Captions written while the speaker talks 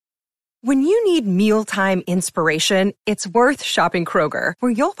When you need mealtime inspiration, it's worth shopping Kroger,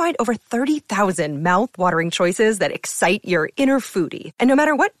 where you'll find over 30,000 mouth-watering choices that excite your inner foodie. And no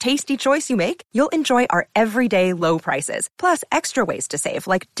matter what tasty choice you make, you'll enjoy our everyday low prices, plus extra ways to save,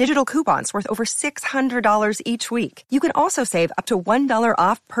 like digital coupons worth over $600 each week. You can also save up to $1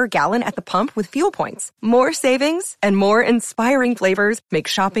 off per gallon at the pump with fuel points. More savings and more inspiring flavors make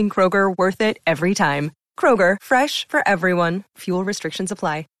shopping Kroger worth it every time. Kroger, fresh for everyone. Fuel restrictions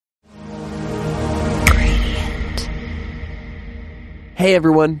apply. Hey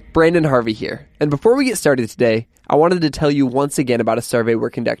everyone, Brandon Harvey here. And before we get started today, I wanted to tell you once again about a survey we're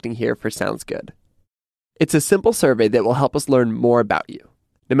conducting here for Sounds Good. It's a simple survey that will help us learn more about you,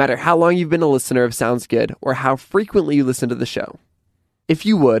 no matter how long you've been a listener of Sounds Good or how frequently you listen to the show. If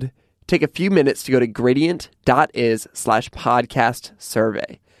you would, take a few minutes to go to gradient.is/podcast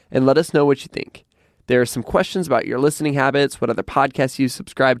survey and let us know what you think. There are some questions about your listening habits, what other podcasts you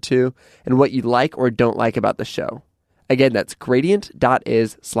subscribe to, and what you like or don't like about the show. Again, that's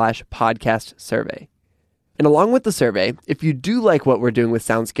gradient.is/podcast survey. And along with the survey, if you do like what we're doing with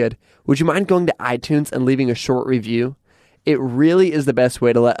Sounds Good, would you mind going to iTunes and leaving a short review? It really is the best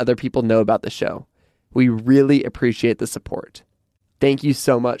way to let other people know about the show. We really appreciate the support. Thank you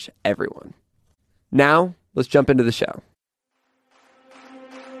so much, everyone. Now, let's jump into the show.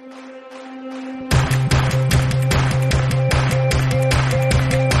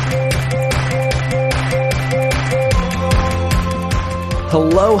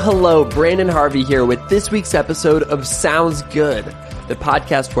 Hello, Brandon Harvey here with this week's episode of Sounds Good, the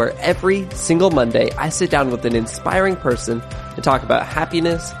podcast where every single Monday I sit down with an inspiring person to talk about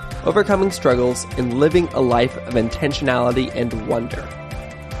happiness, overcoming struggles, and living a life of intentionality and wonder.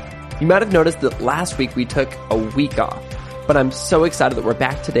 You might have noticed that last week we took a week off, but I'm so excited that we're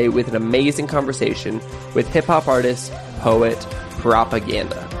back today with an amazing conversation with hip-hop artist, poet,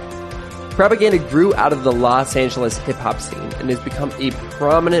 Propaganda. Propaganda grew out of the Los Angeles hip-hop scene and has become a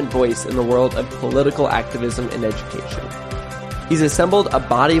prominent voice in the world of political activism and education. He's assembled a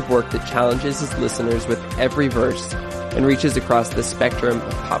body of work that challenges his listeners with every verse and reaches across the spectrum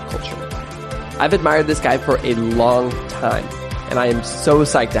of pop culture. I've admired this guy for a long time, and I am so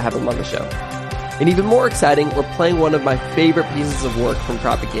psyched to have him on the show. And even more exciting, we're playing one of my favorite pieces of work from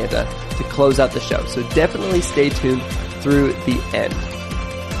Propaganda to close out the show, so definitely stay tuned through the end.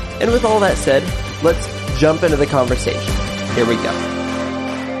 And with all that said, let's jump into the conversation. Here we go.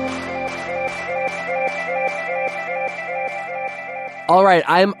 All right,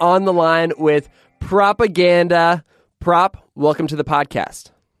 I'm on the line with Propaganda. Prop, welcome to the podcast.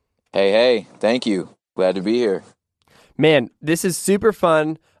 Hey, thank you. Glad to be here. Man, this is super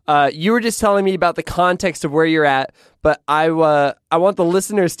fun. You were just telling me about the context of where you're at, but I want the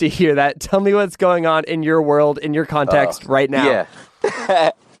listeners to hear that. Tell me what's going on in your world, in your context right now. Yeah.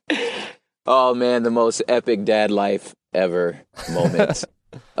 Oh man, the most epic dad life ever moment.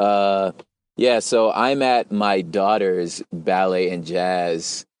 So I'm at my daughter's ballet and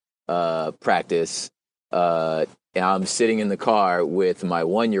jazz practice. And I'm sitting in the car with my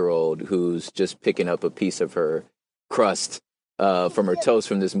 1-year-old who's just picking up a piece of her crust from her toast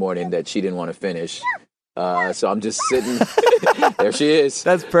from this morning that she didn't want to finish. So I'm just sitting. There she is.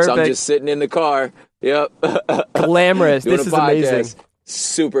 That's perfect. So I'm just sitting in the car. Yep. Glamorous. This is amazing.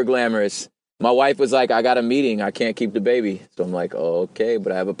 Super glamorous. My wife was like, I got a meeting. I can't keep the baby. So I'm like, oh, okay,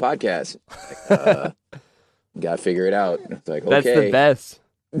 but I have a podcast. Got to figure it out. It's like, okay. That's the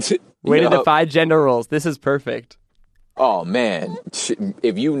best. Way to defy gender roles. This is perfect. Oh, man.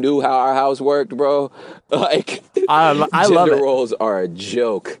 If you knew how our house worked, bro, like, I love it. Gender roles are a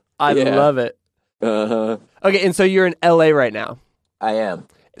joke. I love it. Uh-huh. Okay, and so you're in L.A. right now. I am.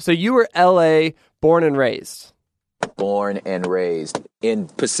 So you were L.A. born and raised. Born and raised in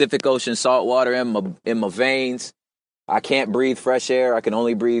Pacific Ocean saltwater in my veins. I can't breathe fresh air. I can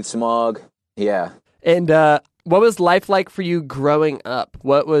only breathe smog. Yeah. And what was life like for you growing up?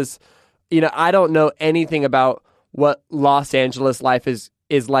 What was, I don't know anything about what Los Angeles life is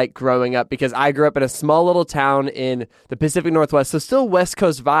like growing up, because I grew up in a small little town in the Pacific Northwest, so still West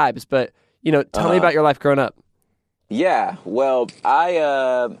Coast vibes. But tell me about your life growing up. Yeah. Well,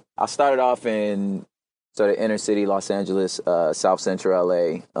 I started off in sort of inner city Los Angeles, South Central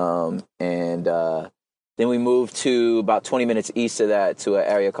LA. And then we moved to about 20 minutes east of that to an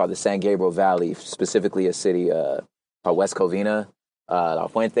area called the San Gabriel Valley, specifically a city called West Covina, La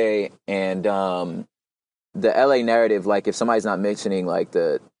Fuente. And the LA narrative, like if somebody's not mentioning like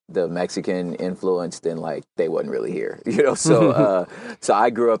the Mexican influence, then like they wasn't really here, So so I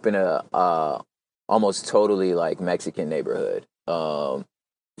grew up in a almost totally like Mexican neighborhood. So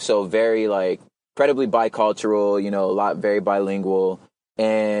very like incredibly bicultural, very bilingual.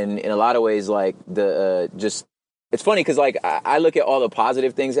 And in a lot of ways, like it's funny because like I look at all the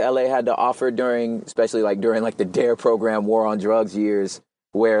positive things that LA had to offer especially during the DARE program, War on Drugs years,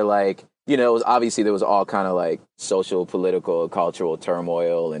 where like, you know, it was obviously there was all kind of like social, political, cultural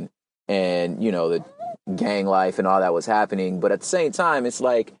turmoil and, you know, the gang life and all that was happening. But at the same time, it's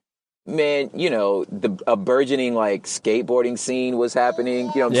like, man, you know, a burgeoning like skateboarding scene was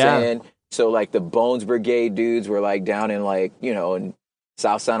happening. You know what I'm saying? So like the Bones Brigade dudes were like down in like, you know, in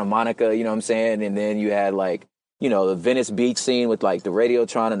South Santa Monica, you know what I'm saying? And then you had like, you know, the Venice Beach scene with like the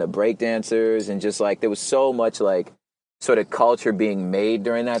Radiotron and the breakdancers, and just like there was so much like sort of culture being made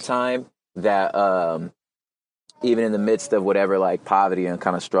during that time that even in the midst of whatever like poverty and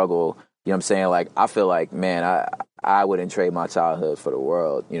kind of struggle, you know what I'm saying? Like I feel like, man, I wouldn't trade my childhood for the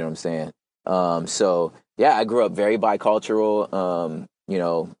world, you know what I'm saying? So yeah, I grew up very bicultural, you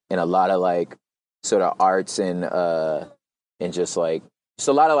know, in a lot of like sort of arts and just like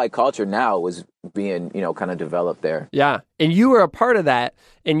a lot of like culture now was being, you know, kind of developed there. Yeah. And you were a part of that,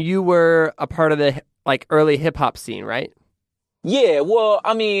 and you were a part of the like early hip hop scene, right? Yeah. Well,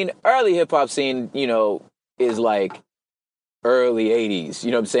 I mean, early hip hop scene, you know, is like early 80s,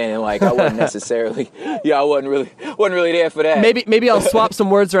 you know what I'm saying? And like I wasn't necessarily, I wasn't really there for that. Maybe I'll swap some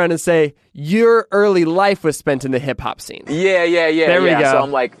words around and say your early life was spent in the hip hop scene. Yeah. There we go. So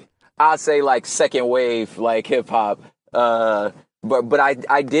I'm like, I'd say like second wave, like hip hop, But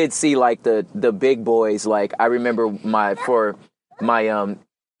I did see like the big boys. Like I remember for my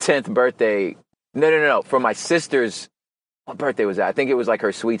 10th birthday. No. For my sister's, what birthday was that? I think it was like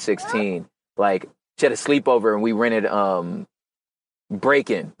her sweet 16. Like she had a sleepover and we rented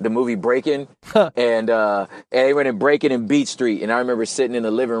Breakin', the movie Breakin', and they rented Breakin' in Beach Street. And I remember sitting in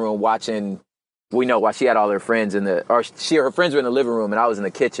the living room watching. While she had all her friends her friends were in the living room and I was in the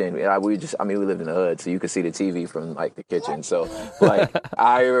kitchen. We lived in the hood, so you could see the TV from like the kitchen. So like,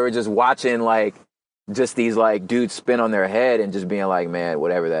 I remember just watching like, just these like dudes spin on their head and just being like, man,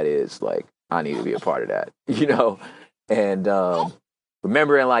 whatever that is, like, I need to be a part of that, you know? And,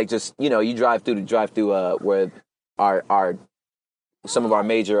 remembering like, just, you know, you drive through where some of our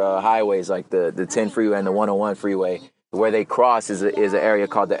major highways, like the 10 freeway and the 101 freeway, where they cross is an area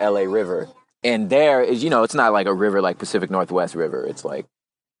called the LA River. And there is, you know, it's not like a river like Pacific Northwest River. It's like,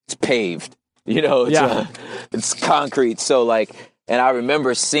 it's paved, you know, it's concrete. So like, and I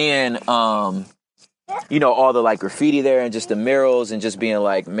remember seeing, you know, all the like graffiti there and just the murals and just being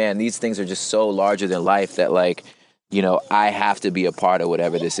like, man, these things are just so larger than life that like, you know, I have to be a part of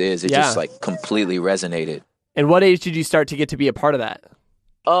whatever this is. It just like completely resonated. And what age did you start to get to be a part of that?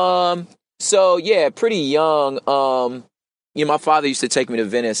 So yeah, pretty young. You know, my father used to take me to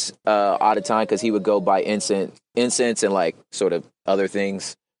Venice all the time because he would go buy incense and like sort of other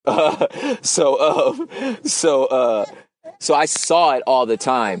things. So I saw it all the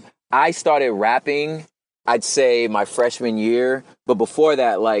time. I started rapping, I'd say my freshman year, but before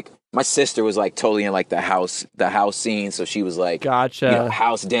that, like my sister was like totally in like the house scene, so she was like, gotcha, you know,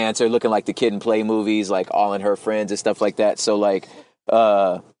 house dancer, looking like the Kid and Play movies, like all in her friends and stuff like that. So like,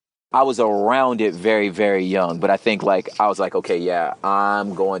 I was around it very, very young, but I think like I was like, okay, yeah,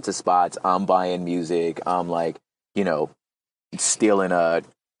 I'm going to spots, I'm buying music, I'm like, you know, stealing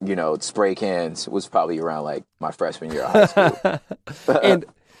you know, spray cans was probably around like my freshman year of high school. And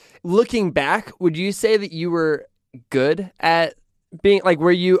looking back, would you say that you were good at being like, were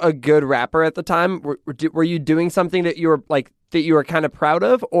you a good rapper at the time? Were you doing something that you were kind of proud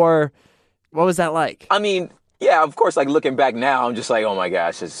of, or what was that like? I mean, yeah, of course, like looking back now, I'm just like, oh my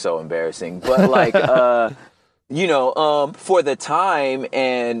gosh, it's so embarrassing. But like, you know, for the time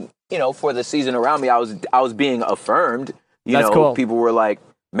and, you know, for the season around me, I was being affirmed. That's know, cool. People were like,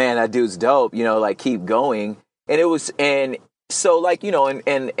 man, that dude's dope, you know, like keep going. And so like, you know,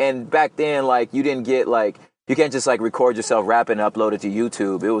 and back then, like you didn't get like, you can't just like record yourself rapping and upload it to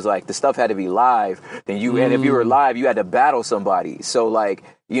YouTube. It was like the stuff had to be live. And if you were live, you had to battle somebody. So like,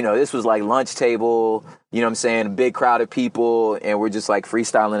 you know, this was like lunch table, you know what I'm saying? A big crowd of people, and we're just like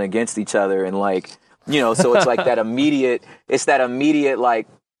freestyling against each other. And like, you know, so it's like that immediate like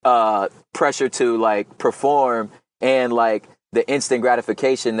pressure to like perform, and like the instant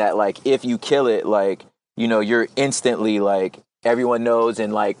gratification that like if you kill it, like, you know, you're instantly like, everyone knows,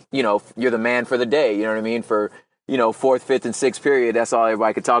 and like, you know, you're the man for the day, you know what I mean? For, you know, 4th, 5th, and 6th period, that's all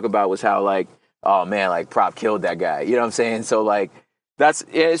everybody could talk about was how like, oh man, like Prop killed that guy, you know what I'm saying? So like,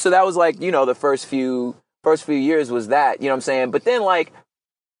 so that was like, you know, the first few years was that, you know what I'm saying? But then like,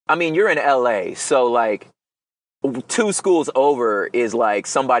 I mean, you're in LA, so like 2 schools over is like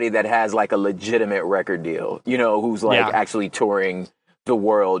somebody that has like a legitimate record deal, you know, who's like actually touring the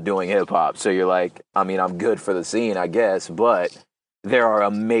world doing hip hop. So you're like, I mean, I'm good for the scene, I guess, but there are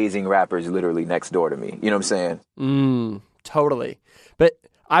amazing rappers literally next door to me. You know what I'm saying? Totally. But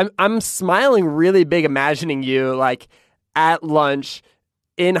I'm smiling really big imagining you like at lunch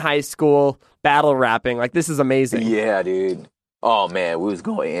in high school battle rapping. Like, this is amazing. Yeah, dude. Oh man, we was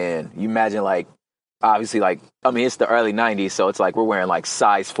going in. You imagine, like, obviously, like, I mean, it's the early 90s, so it's like we're wearing like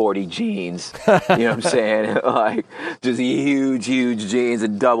size 40 jeans. You know what I'm saying? Like, just huge jeans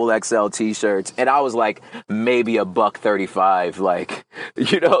and double XL t-shirts. And I was like maybe $135, like,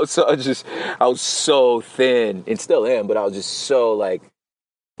 you know, so I was so thin, and still am, but I was just so like,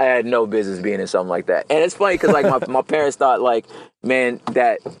 I had no business being in something like that. And it's funny because like my parents thought, like, man,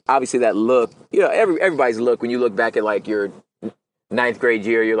 that obviously that look, you know, everybody's look, when you look back at like your 9th grade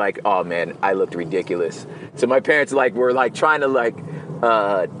year, you're like, oh man, I looked ridiculous. So my parents like were like trying to like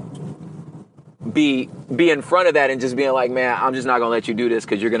be in front of that and just being like, man, I'm just not gonna let you do this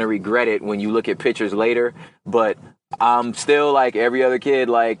because you're gonna regret it when you look at pictures later. But I'm still like every other kid.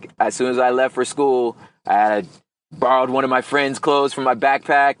 Like, as soon as I left for school, I had borrowed one of my friend's clothes from my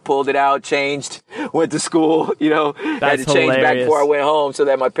backpack, pulled it out, changed, went to school, you know. Had to change back before I went home so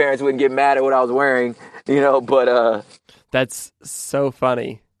that my parents wouldn't get mad at what I was wearing, you know. But that's so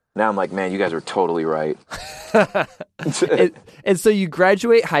funny. Now I'm like, man, you guys are totally right. And so you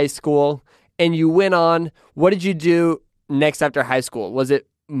graduate high school and you went on. What did you do next after high school? Was it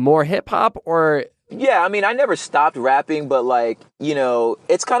more hip hop or? Yeah, I mean, I never stopped rapping, but like, you know,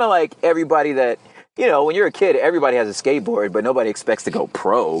 it's kind of like everybody that, you know, when you're a kid, everybody has a skateboard, but nobody expects to go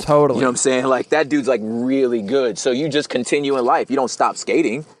pro. Totally. You know what I'm saying? Like, that dude's like really good. So you just continue in life. You don't stop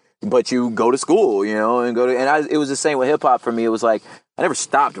skating, but you go to school, you know, and it was the same with hip hop for me. It was like, I never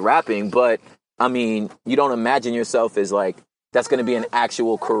stopped rapping, but I mean, you don't imagine yourself as like, that's going to be an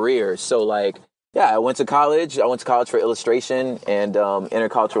actual career. So like, yeah, I went to college. I went to college for illustration and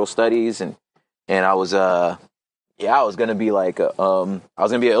intercultural studies. And I was, I was going to be like, I was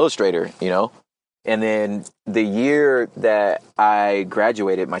going to be an illustrator, you know? And then the year that I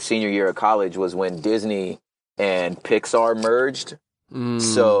graduated, my senior year of college, was when Disney and Pixar merged.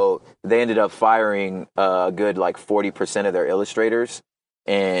 So they ended up firing a good like 40% of their illustrators.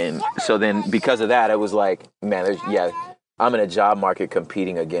 And so then because of that, it was like, man, I'm in a job market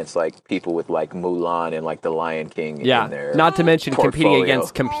competing against like people with like Mulan and like the Lion King. Yeah, in their not to mention portfolio. Competing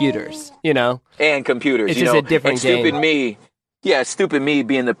against computers, you know? And computers, it's you just know? A different and game. Stupid me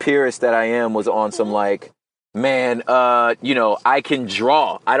being the purist that I am was on some like, man, you know, I can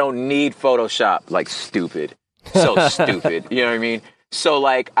draw. I don't need Photoshop. Like, stupid. So stupid. You know what I mean? So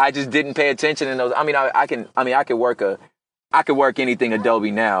like, I just didn't pay attention in those. I mean, I could work anything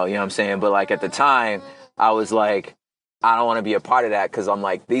Adobe now, you know what I'm saying? But like at the time, I was like, I don't want to be a part of that because I'm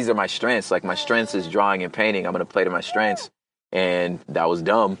like, these are my strengths. Like, my strengths is drawing and painting. I'm going to play to my strengths. And that was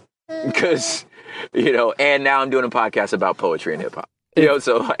dumb because, you know, and now I'm doing a podcast about poetry and hip hop. You know,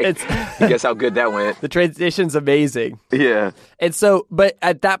 so like, guess how good that went. The transition's amazing. Yeah. And so, but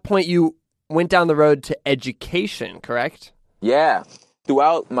at that point, you went down the road to education, correct? Yeah.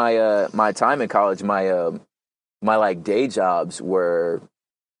 Throughout my my time in college, my like day jobs were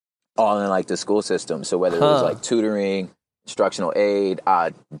all in like the school system. So whether it was like tutoring, instructional aid,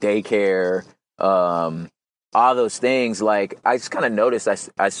 daycare, all those things, like I just kind of noticed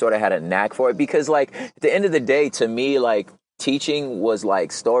I sort of had a knack for it because like at the end of the day, to me, like teaching was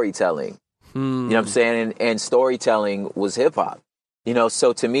like storytelling. You know what I'm saying? And storytelling was hip hop. You know,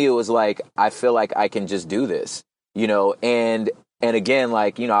 so to me it was like, I feel like I can just do this, you know, and again,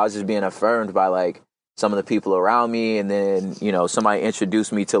 like, you know, I was just being affirmed by like some of the people around me. And then, you know, somebody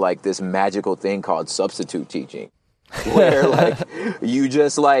introduced me to like this magical thing called substitute teaching where like you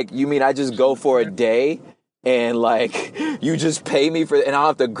just like, you mean I just go for a day and like you just pay me for, and I don't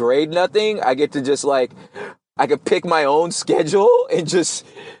have to grade nothing. I get to just like, I could pick my own schedule and just,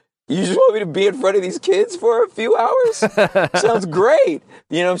 you just want me to be in front of these kids for a few hours? Sounds great.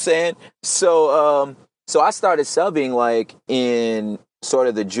 You know what I'm saying? So, so I started subbing like in sort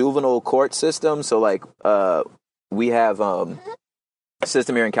of the juvenile court system. So like, we have a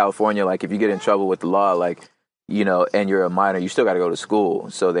system here in California. Like if you get in trouble with the law, like, you know, and you're a minor, you still got to go to school.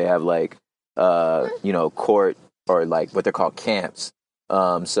 So they have like, you know, court or like what they're called camps.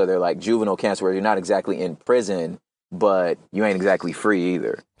 So they're like juvenile camps where you're not exactly in prison, but you ain't exactly free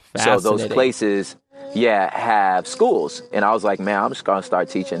either. So those places, have schools. And I was like, man, I'm just going to start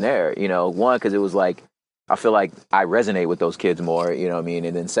teaching there. You know, one, because it was like, I feel like I resonate with those kids more, you know what I mean?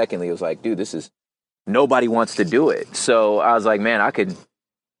 And then secondly, it was like, dude, nobody wants to do it. So I was like, man, I could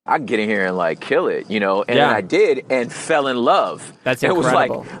get in here and like kill it, you know? And then I did and fell in love. That's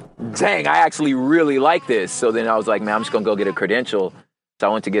incredible. It was like, dang, I actually really like this. So then I was like, man, I'm just going to go get a credential. So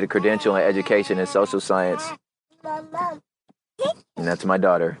I went to get a credential in education and social science. And that's my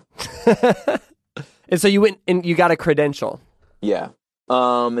daughter. And so you went and you got a credential. Yeah.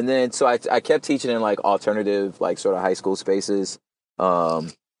 And then so I kept teaching in like alternative, like sort of high school spaces.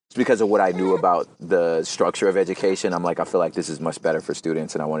 It's because of what I knew about the structure of education. I'm like, I feel like this is much better for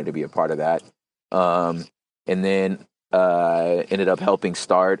students, and I wanted to be a part of that. And then ended up helping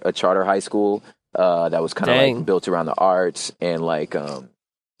start a charter high school that was kind of like built around the arts and like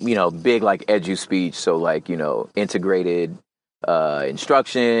big like edu speech. So like integrated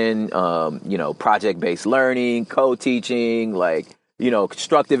instruction, project-based learning, co-teaching, like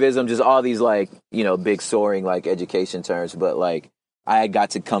constructivism, just all these like big soaring like education terms. But like I got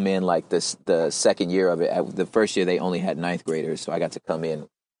to come in like the second year of it. The first year they only had ninth graders, so I got to come in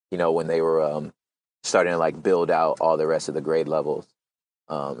when they were starting to like build out all the rest of the grade levels.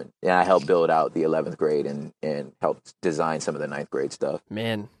 And I helped build out the 11th grade and helped design some of the ninth grade stuff.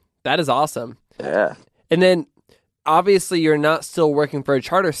 Man, that is awesome. Yeah. And then obviously you're not still working for a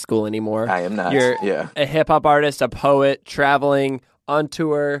charter school anymore. I am not. You're yeah. a hip hop artist, a poet, traveling on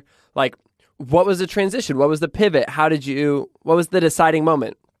tour. Like, what was the transition? What was the pivot? What was the deciding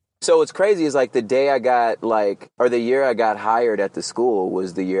moment? So what's crazy is like the day I got the year I got hired at the school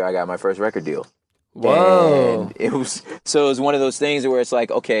was the year I got my first record deal. Whoa. And it was one of those things where it's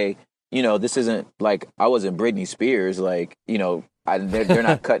like, okay, this isn't like, I wasn't Britney Spears. Like, they're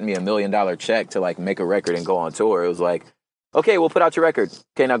not cutting me $1 million check to like make a record and go on tour. It was like, okay, we'll put out your record.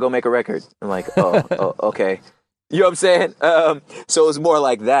 Okay, now go make a record. I'm like, oh, okay. You know what I'm saying? So it was more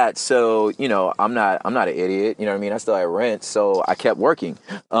like that. So, I'm not an idiot. You know what I mean? I still had rent, so I kept working.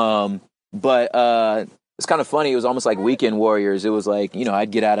 But it's kind of funny. It was almost like Weekend Warriors. It was like,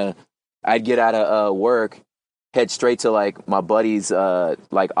 I'd get out of work, head straight to like my buddies'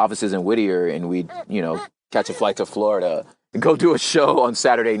 like offices in Whittier, and we'd catch a flight to Florida, go do a show on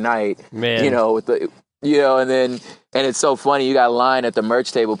Saturday night. Man. With the and it's so funny. You got a line at the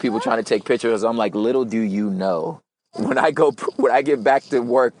merch table, people trying to take pictures. I'm like, little do you know, when I get back to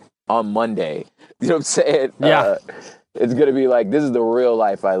work on Monday, you know what I'm saying? Yeah. It's gonna be like, this is the real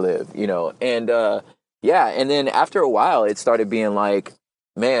life I live, And and then after a while, it started being like,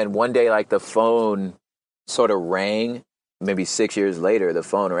 man, one day like the phone sort of rang. Maybe 6 years later, the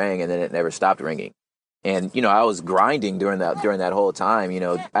phone rang, and then it never stopped ringing. And, I was grinding during that whole time.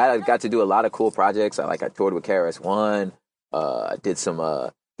 I got to do a lot of cool projects. I toured with KRS-One. I did some,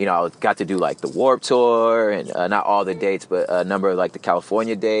 I got to do like the Warped Tour and not all the dates, but a number of like the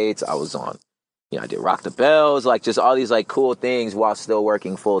California dates. I was on, I did Rock the Bells, like just all these like cool things while still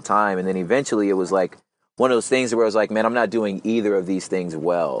working full time. And then eventually it was like one of those things where I was like, man, I'm not doing either of these things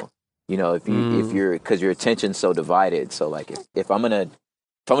well. Because your attention's so divided. So like if I'm going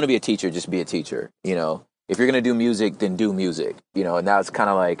to be a teacher, just be a teacher. If you're going to do music, then do music. And now it's kind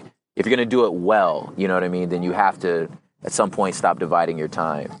of like, if you're going to do it well, you know what I mean, then you have to at some point stop dividing your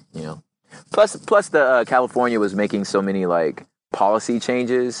time. Plus the California was making so many like policy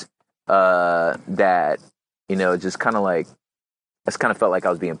changes that just kind of like, I just kind of felt like I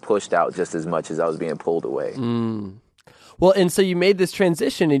was being pushed out just as much as I was being pulled away. Well, and so you made this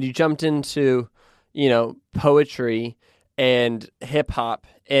transition and you jumped into poetry and hip hop.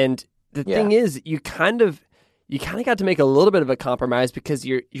 And the thing is, you kind of got to make a little bit of a compromise because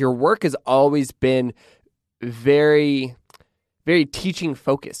your work has always been very, very teaching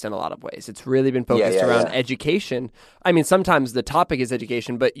focused in a lot of ways. It's really been focused around education. I mean, sometimes the topic is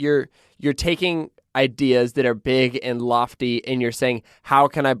education, but you're taking ideas that are big and lofty and you're saying, how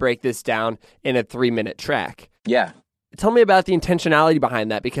can I break this down in a 3-minute track? Yeah. Tell me about the intentionality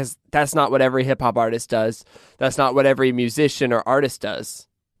behind that, because that's not what every hip hop artist does. That's not what every musician or artist does.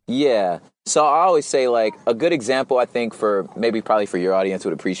 Yeah. So I always say like a good example, I think probably for your audience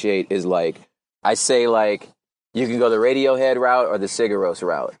would appreciate is like, I say like, you can go the Radiohead route or the Sigur Rós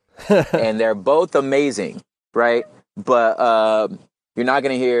route. And they're both amazing, right? But you're not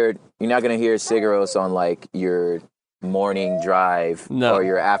gonna hear Sigur Rós on like your morning drive or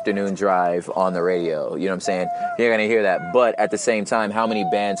your afternoon drive on the radio. You know what I'm saying? You're going to hear that. But at the same time, how many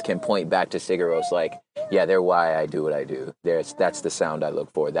bands can point back to Sigur Rós like, yeah, they're why I do what I do. That's the sound I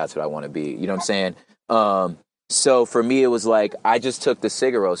look for. That's what I want to be. You know what I'm saying? So for me, it was like, I just took the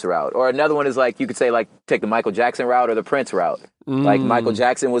Sigur Rós route. Or another one is like, you could say like, take the Michael Jackson route or the Prince route. Like Michael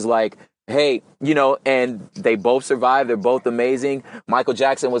Jackson was like, hey, and they both survived. They're both amazing. Michael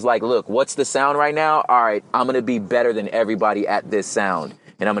Jackson was like, look, what's the sound right now? All right, I'm going to be better than everybody at this sound.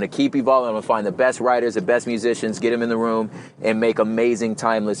 And I'm going to keep evolving. I'm going to find the best writers, the best musicians, get them in the room and make amazing,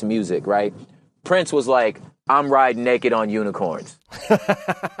 timeless music, right? Prince was like, I'm riding naked on unicorns.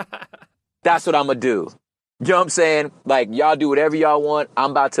 That's what I'm going to do. You know what I'm saying? Like, y'all do whatever y'all want.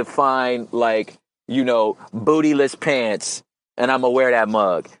 I'm about to find, like, bootyless pants and I'm gonna wear that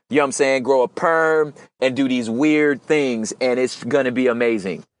mug. You know what I'm saying? Grow a perm and do these weird things, and it's gonna be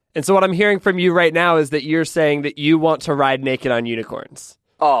amazing. And so what I'm hearing from you right now is that you're saying that you want to ride naked on unicorns.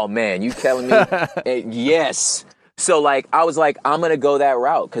 Oh man, you telling me? Yes. So like, I was like, I'm gonna go that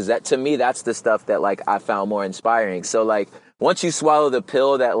route, because that, to me, that's the stuff that like I found more inspiring. So like, once you swallow the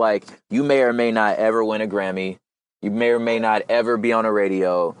pill that like you may or may not ever win a Grammy, you may or may not ever be on a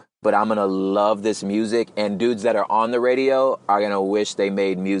radio, but I'm gonna love this music, and dudes that are on the radio are gonna wish they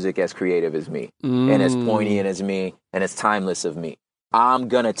made music as creative as me, and as poignant as me, and as timeless of me. I'm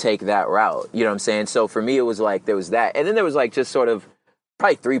gonna take that route. You know what I'm saying? So for me, it was like, there was that. And then there was like just sort of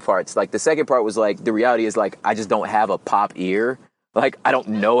probably three parts. Like the second part was like, the reality is like, I just don't have a pop ear. Like, I don't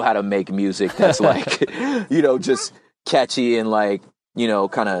know how to make music that's like, you know, just catchy and like, you know,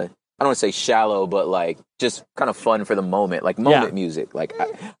 kind of, I don't want to say shallow, but like just kind of fun for the moment, like moment music. Like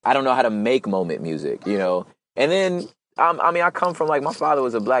I don't know how to make moment music, you know? And then, I mean, I come from like, my father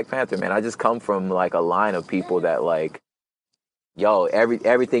was a Black Panther, man. I just come from like a line of people that like, yo,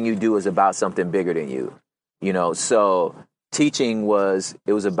 everything you do is about something bigger than you, you know? So teaching was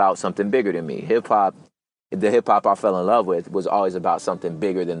about something bigger than me. The hip hop I fell in love with was always about something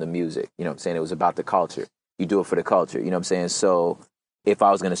bigger than the music. You know what I'm saying? It was about the culture. You do it for the culture. You know what I'm saying? So if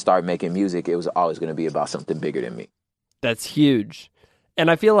I was going to start making music, it was always going to be about something bigger than me. That's huge. And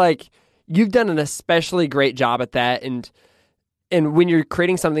I feel like you've done an especially great job at that. And when you're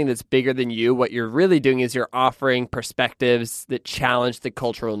creating something that's bigger than you, what you're really doing is you're offering perspectives that challenge the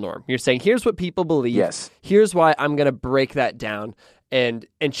cultural norm. You're saying, here's what people believe. Yes. Here's why I'm going to break that down and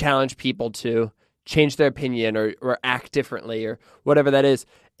challenge people to change their opinion or act differently or whatever that is.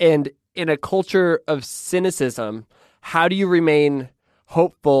 And in a culture of cynicism, how do you remain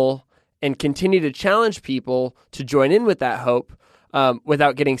hopeful and continue to challenge people to join in with that hope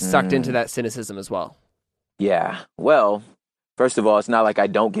without getting sucked into that cynicism as well? Yeah. Well, first of all, it's not like I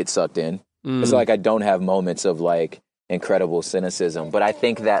don't get sucked in. It's like I don't have moments of like incredible cynicism. But I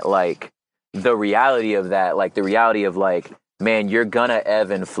think that like the reality of that, like the reality of like, man, you're gonna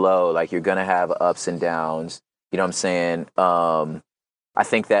ebb and flow. Like you're gonna have ups and downs. You know what I'm saying? I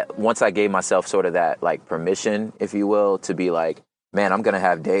think that once I gave myself sort of that like permission, if you will, to be like, man, I'm gonna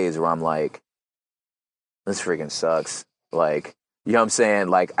have days where I'm like, this freaking sucks. Like, you know what I'm saying?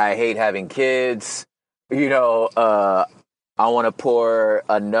 Like, I hate having kids. You know, I want to pour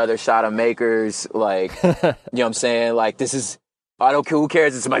another shot of Makers. Like, you know what I'm saying? Like, this is, I don't care, who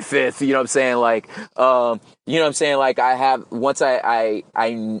cares? It's my fifth. You know what I'm saying? Like, you know what I'm saying? Like, once I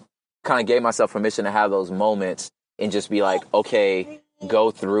kind of gave myself permission to have those moments and just be like, okay,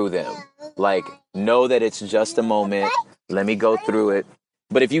 go through them. Like, know that it's just a moment. Let me go through it.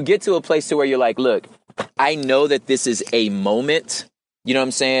 But if you get to a place to where you're like, look, I know that this is a moment, you know what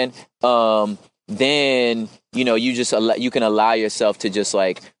I'm saying? Then, you know, you can allow yourself to just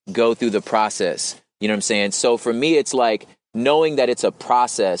like go through the process. You know what I'm saying? So for me, it's like knowing that it's a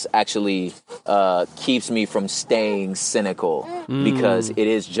process actually keeps me from staying cynical because it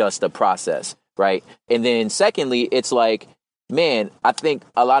is just a process, right? And then secondly, it's like, man, I think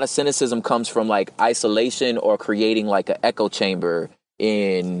a lot of cynicism comes from like isolation or creating like an echo chamber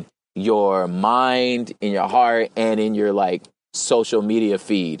in your mind, in your heart, and in your like social media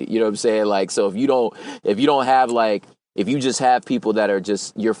feed. You know what I'm saying? Like, so if you don't have like, if you just have people that are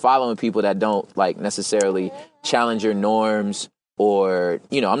just, you're following people that don't like necessarily challenge your norms, or,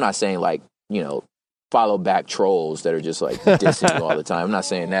 you know, I'm not saying like, you know, follow back trolls that are just like dissing you all the time. I'm not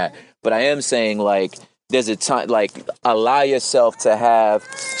saying that, but I am saying like, there's a time, like, allow yourself to have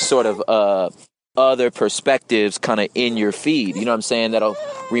sort of other perspectives kind of in your feed. You know what I'm saying? That'll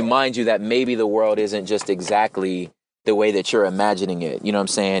remind you that maybe the world isn't just exactly the way that you're imagining it. You know what I'm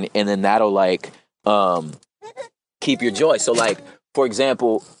saying? And then that'll like keep your joy. So like, for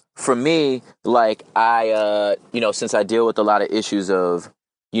example, for me, like I, you know, since I deal with a lot of issues of,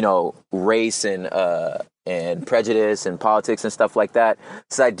 you know, race and prejudice and politics and stuff like that.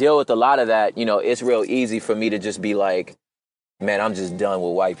 So I deal with a lot of that, you know, it's real easy for me to just be like, man, I'm just done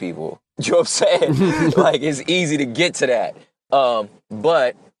with white people. You know what I'm saying? Like, it's easy to get to that.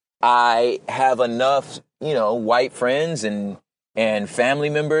 But I have enough, you know, white friends and family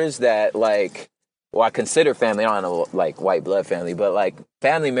members that like, well, I consider family, I don't know, like white blood family, but like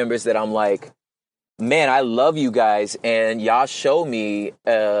family members that I'm like, man, I love you guys, and y'all show me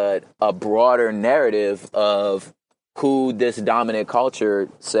a broader narrative of who this dominant culture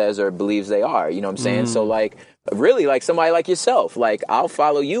says or believes they are. You know what I'm saying? So like, really, like somebody like yourself, like I'll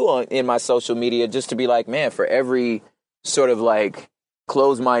follow you in my social media just to be like, man, for every sort of like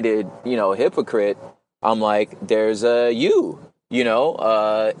closed-minded, you know, hypocrite, I'm like, there's a you.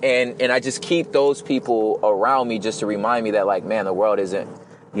 and I just keep those people around me just to remind me that, like, man, the world isn't,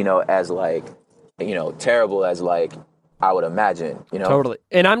 as like, terrible as like I would imagine, Totally.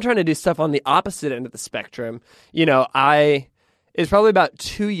 And I'm trying to do stuff on the opposite end of the spectrum. It's probably about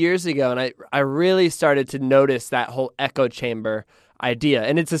 2 years ago, and I really started to notice that whole echo chamber idea.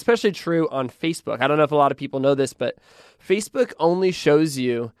 And it's especially true on Facebook. I don't know if a lot of people know this, but Facebook only shows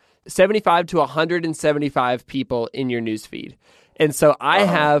you 75 to 175 people in your newsfeed. And so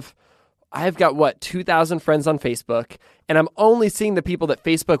I've got 2,000 friends on Facebook, and I'm only seeing the people that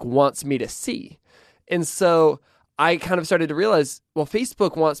Facebook wants me to see. And so I kind of started to realize, well,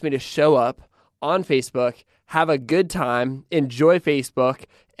 Facebook wants me to show up on Facebook, have a good time, enjoy Facebook,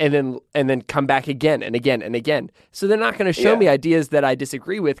 and then come back again and again and again. So they're not going to show me ideas that I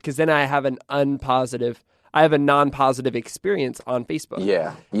disagree with, because then I have a non-positive experience on Facebook.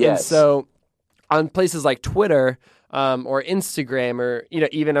 Yeah. Yes. And so on places like Twitter or Instagram or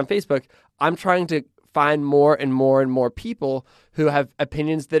even on Facebook, I'm trying to find more and more and more people who have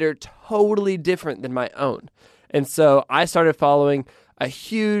opinions that are totally different than my own. And so I started following a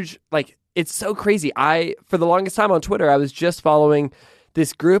huge, it's so crazy. For the longest time on Twitter, I was just following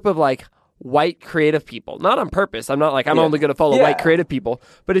this group of white creative people, not on purpose. I'm not I'm only going to follow white creative people,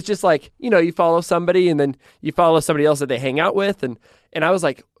 but it's just you follow somebody and then you follow somebody else that they hang out with. And I was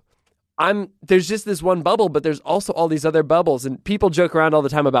like, there's just this one bubble, but there's also all these other bubbles, and people joke around all the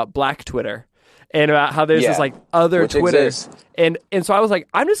time about Black Twitter and about how there's this other which Twitter. Exists. And so I was like,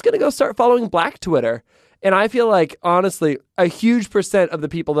 I'm just going to go start following Black Twitter. And I feel like, honestly, a huge % of the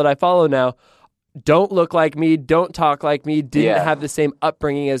people that I follow now don't look like me, don't talk like me, didn't have the same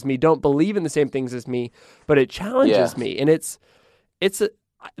upbringing as me, don't believe in the same things as me, but it challenges me. And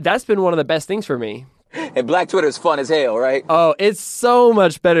that's been one of the best things for me. And Black Twitter is fun as hell, right? Oh, it's so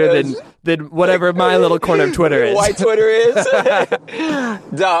much better than whatever my little corner of Twitter is. White Twitter is?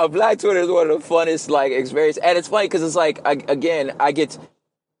 Nah, Black Twitter is one of the funnest experience. And it's funny because it's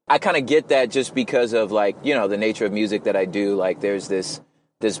I kind of get that just because of the nature of music that I do. There's this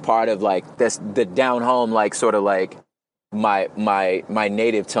part of that's the down home, sort of my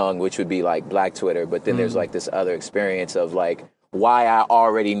native tongue, which would be Black Twitter. But then there's this other experience of why I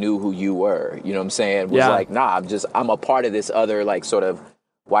already knew who you were. You know what I'm saying? Was I'm a part of this other sort of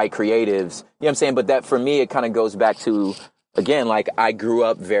white creatives. You know what I'm saying? But that for me, it kind of goes back to, again, I grew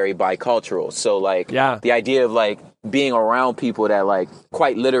up very bicultural. So the idea of being around people that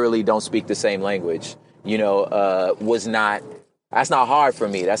quite literally don't speak the same language, that's not hard for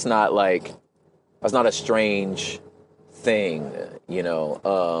me. That's not a strange thing,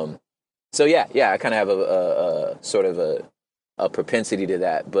 So I kind of have a sort of a propensity to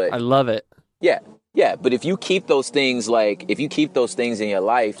that, but I love it. Yeah. But if you keep those things, in your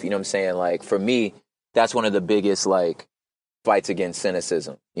life, you know what I'm saying? For me, that's one of the biggest, fights against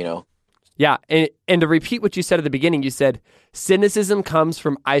cynicism, Yeah, and to repeat what you said at the beginning, you said cynicism comes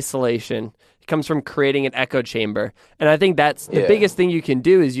from isolation. It comes from creating an echo chamber. And I think that's the biggest thing you can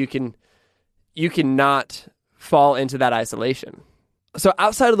do is you can not fall into that isolation. So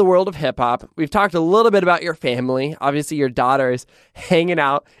outside of the world of hip-hop, we've talked a little bit about your family. Obviously, your daughter is hanging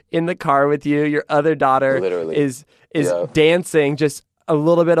out in the car with you. Your other daughter is dancing just a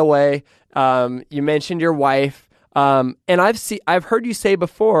little bit away. You mentioned your wife. And I've heard you say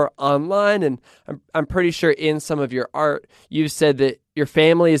before online, and I'm pretty sure in some of your art, you've said that your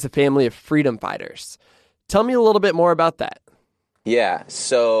family is a family of freedom fighters. Tell me a little bit more about that. Yeah.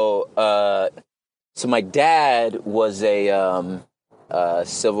 So my dad was a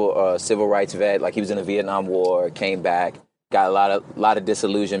civil rights vet. He was in the Vietnam War, came back, got a lot of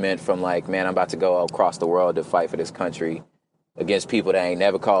disillusionment from man, I'm about to go across the world to fight for this country against people that ain't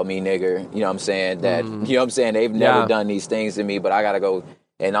never called me nigger. You know what I'm saying? That you know what I'm saying? They've never done these things to me, but I gotta go.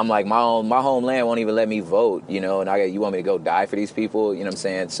 And I'm like, my homeland won't even let me vote, and you want me to go die for these people? You know what I'm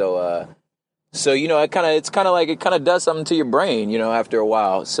saying? So it kind of does something to your brain, after a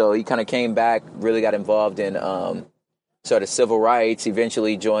while. So he kind of came back, really got involved in sort of civil rights,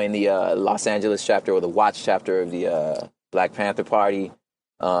 eventually joined the Los Angeles chapter, or the Watch chapter of the Black Panther Party.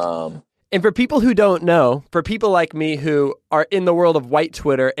 And for people who don't know, for people like me who are in the world of white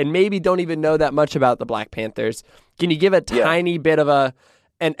Twitter and maybe don't even know that much about the Black Panthers, can you give a tiny bit of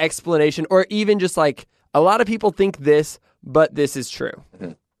an explanation, or even just a lot of people think this, but this is true?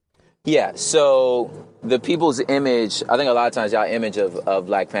 Mm-hmm. Yeah, so the people's image, I think a lot of times y'all image of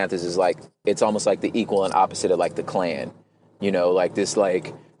Black Panthers is it's almost like the equal and opposite of the Klan, this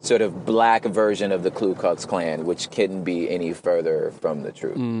sort of black version of the Ku Klux Klan, which couldn't be any further from the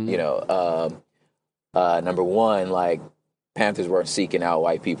truth. Number one, Panthers weren't seeking out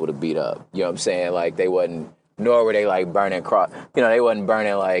white people to beat up. You know what I'm saying? They wasn't nor were they like burning they wasn't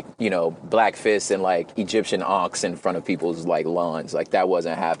burning like, black fists and like Egyptian ankhs in front of people's like lawns. Like that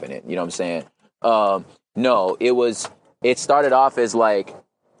wasn't happening. You know what I'm saying? No, it started off as like,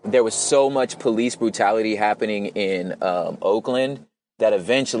 there was so much police brutality happening in Oakland that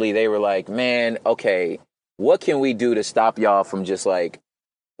eventually they were like, man, okay, what can we do to stop y'all from just like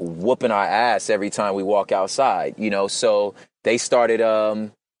whooping our ass every time we walk outside? So they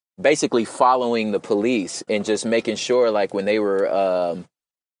started basically following the police and just making sure like when they were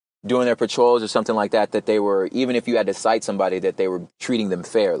doing their patrols or something like that, that they were, even if you had to cite somebody, that they were treating them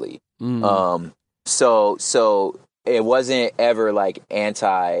fairly. So it wasn't ever like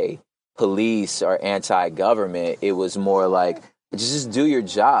anti-police or anti-government. It was more like, just do your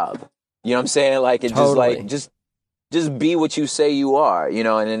job. You know what I'm saying? Like, it Totally. just be what you say you are,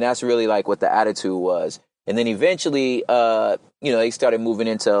 and then that's really like what the attitude was. And then eventually, they started moving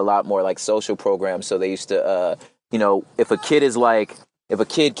into a lot more like social programs. So they used to, if a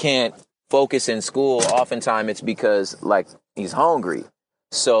kid can't focus in school, oftentimes it's because like he's hungry.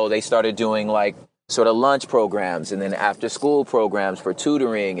 So they started doing like sort of lunch programs and then after school programs for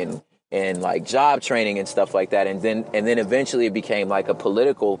tutoring and like job training and stuff like that. And then eventually it became like a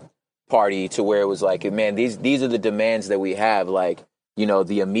political party to where it was like, man, these are the demands that we have. Like,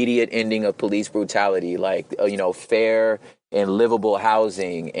 the immediate ending of police brutality, like, fair and livable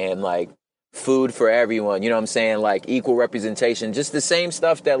housing and like food for everyone. You know what I'm saying? Like equal representation, just the same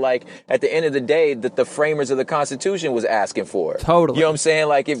stuff that like at the end of the day that the framers of the Constitution was asking for. Totally. You know what I'm saying?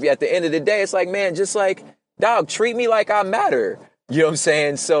 Like if at the end of the day, it's like, man, just like, dog, treat me like I matter. You know what I'm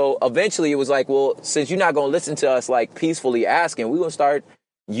saying? So eventually it was like, well, since you're not going to listen to us like peacefully asking, we're going to start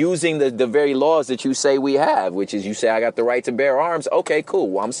using the very laws that you say we have, which is you say I got the right to bear arms. Okay, cool.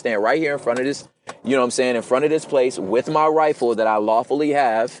 Well, I'm standing right here in front of this, you know what I'm saying, in front of this place with my rifle that I lawfully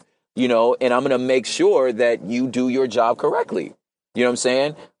have, and I'm going to make sure that you do your job correctly. You know what I'm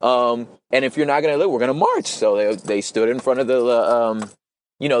saying? And if you're not going to live, we're going to march. So they stood in front of the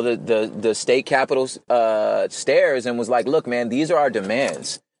state capitol stairs and was like, look, man, these are our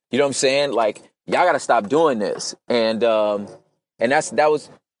demands. You know what I'm saying? Like, y'all got to stop doing this. And that was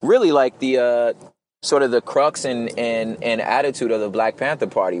really like the sort of the crux and attitude of the Black Panther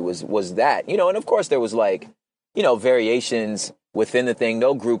Party was that, and of course there was like, variations within the thing.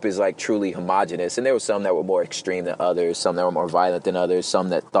 No group is like truly homogenous. And there were some that were more extreme than others, some that were more violent than others, some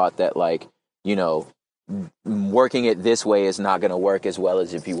that thought that like, working it this way is not going to work as well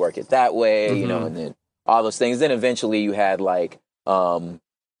as if you work it that way, and then all those things. Then eventually you had like,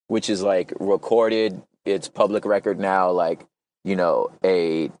 which is like recorded, it's public record now, like,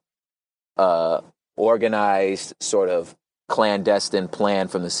 a organized sort of clandestine plan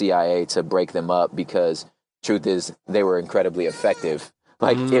from the CIA to break them up, because truth is they were incredibly effective.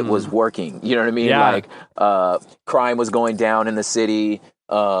 Like it was working. You know what I mean? Yeah. Like crime was going down in the city.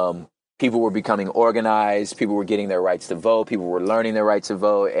 People were becoming organized. People were getting their rights to vote. People were learning their rights to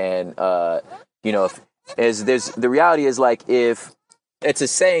vote. And, the reality is like, if it's a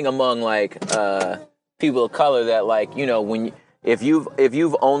saying among like people of color that like, if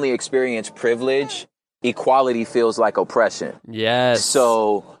you've only experienced privilege, equality feels like oppression. Yes.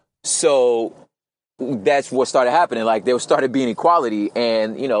 So that's what started happening. Like there started being equality,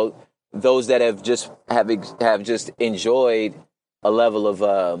 and those that have just enjoyed a level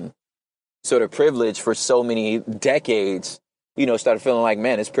of sort of privilege for so many decades, started feeling like,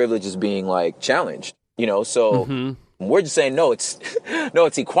 man, this privilege is being like challenged. So we're just saying, no, it's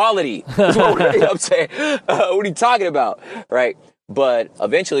equality. That's what you know what I'm saying? What are you talking about? Right. But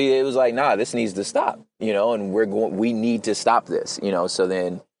eventually it was like, nah, this needs to stop, and we need to stop this, so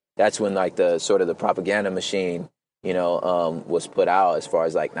then that's when like the sort of the propaganda machine, was put out as far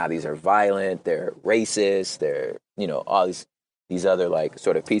as like, nah, these are violent, they're racist, they're, all these other like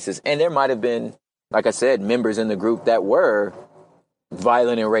sort of pieces. And there might've been, like I said, members in the group that were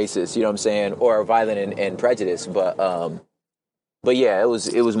violent and racist, you know what I'm saying, or violent and prejudiced, but yeah, it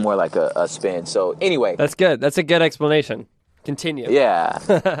was more like a spin. So anyway, that's good. That's a good explanation. Continue.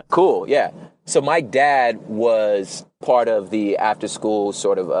 Yeah, cool. Yeah. So my dad was part of the after school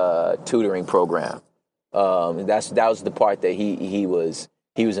sort of tutoring program. That was the part that he was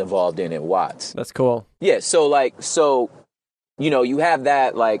involved in Watts. That's cool. Yeah. So you have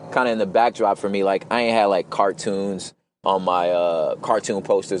that like kind of in the backdrop for me. Like I ain't had like cartoons on my cartoon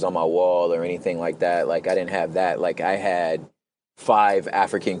posters on my wall or anything like that. Like I didn't have that. Like I had 5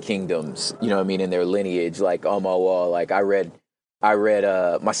 African kingdoms, in their lineage, like on my wall. Like I read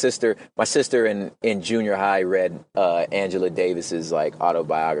my sister in junior high read Angela Davis's like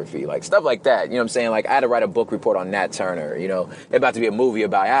autobiography, like stuff like that. You know what I'm saying? Like I had to write a book report on Nat Turner, it's about to be a movie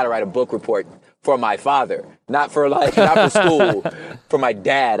about it. I had to write a book report for my father, not for school. For my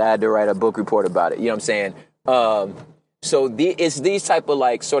dad, I had to write a book report about it. You know what I'm saying? So it's these type of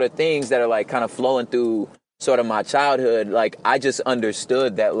like sort of things that are like kind of flowing through sort of my childhood. Like I just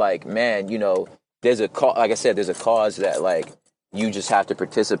understood that like, man, you know, there's a like I said, there's a cause that like you just have to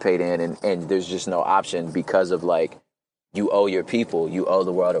participate in, and there's just no option because of like you owe your people, you owe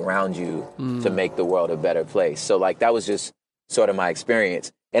the world around you to make the world a better place. So like that was just sort of my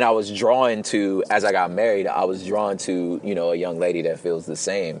experience. And I was drawn to, as I got married, I was drawn to, you know, a young lady that feels the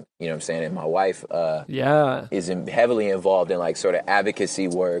same, you know what I'm saying? And my wife is heavily involved in like sort of advocacy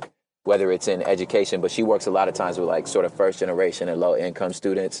work, whether it's in education, but she works a lot of times with like sort of first generation and low income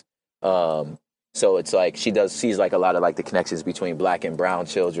students. So it's like she's like a lot of like the connections between black and brown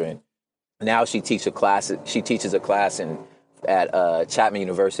children. Now she teaches a class at Chapman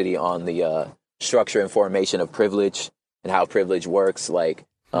University on the structure and formation of privilege and how privilege works. Like,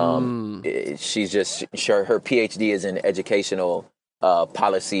 she's just sure her PhD is in educational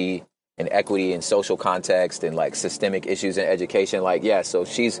policy and equity and social context and like systemic issues in education. Like, yeah, so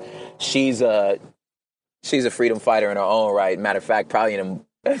she's a freedom fighter in her own right. Matter of fact, probably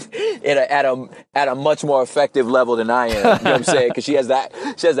at a much more effective level than I am. You know what I'm saying? Because she has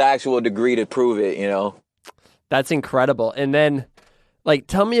the actual degree to prove it. You know, that's incredible. And then, like,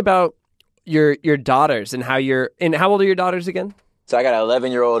 tell me about your daughters and how old are your daughters again? So I got an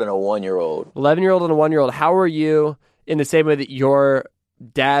 11-year-old and a 1-year-old. 11-year-old and a 1-year-old. How are you in the same way that your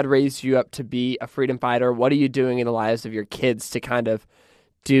dad raised you up to be a freedom fighter? What are you doing in the lives of your kids to kind of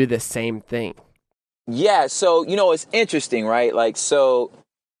do the same thing? Yeah, so, you know, it's interesting, right? Like, so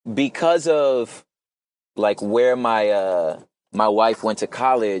because of like where my wife went to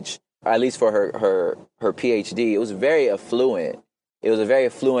college, or at least for her PhD, it was very affluent. It was a very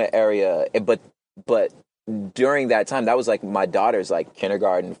affluent area, but during that time, that was like my daughter's like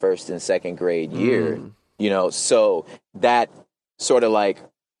kindergarten, first and second grade year, you know, so that sort of like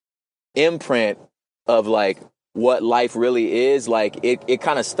imprint of like what life really is, like it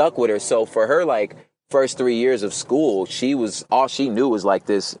kind of stuck with her. So for her, like first 3 years of school, all she knew was like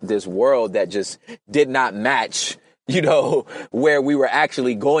this world that just did not match, you know, where we were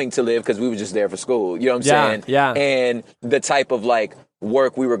actually going to live because we were just there for school. You know what I'm saying? Yeah. And the type of like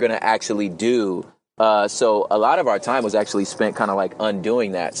work we were going to actually do. So a lot of our time was actually spent kind of like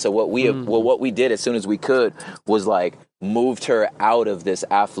undoing that. So what we did as soon as we could was like moved her out of this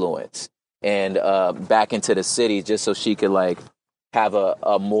affluence and back into the city just so she could like have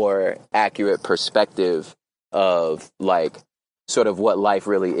a more accurate perspective of like sort of what life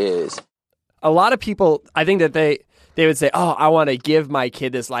really is. A lot of people, I think that they would say, oh, I want to give my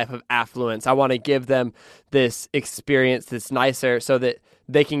kid this life of affluence. I want to give them this experience that's nicer so that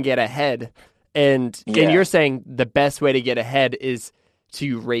they can get ahead. And you're saying the best way to get ahead is to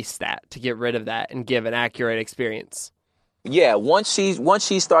erase that, to get rid of that and give an accurate experience. Yeah, once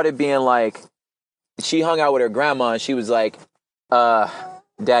she started being like, she hung out with her grandma and she was like,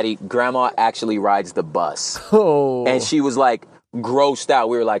 Daddy, grandma actually rides the bus. Oh. And she was like grossed out.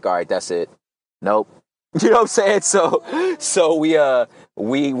 We were like, all right, that's it. Nope. You know what I'm saying? So we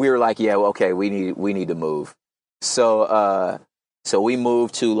were like, yeah, okay, we need to move. So we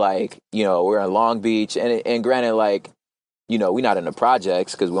moved to like, you know, we're in Long Beach and granted, like, you know, we're not in the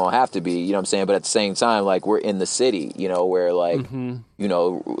projects because we don't have to be, you know what I'm saying? But at the same time, like we're in the city, you know, where like, you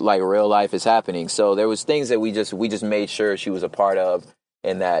know, like real life is happening. So there was things that we just made sure she was a part of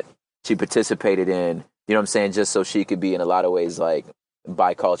and that she participated in, you know what I'm saying? Just so she could be in a lot of ways like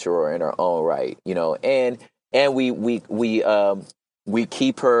bicultural or in her own right, you know, and we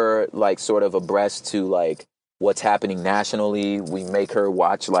keep her like sort of abreast to like what's happening nationally. We make her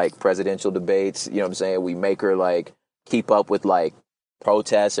watch like presidential debates, you know what I'm saying? We make her like keep up with like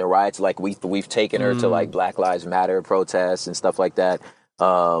protests and riots. Like we've taken her to like Black Lives Matter protests and stuff like that.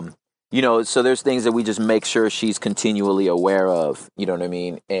 You know, so there's things that we just make sure she's continually aware of, you know what I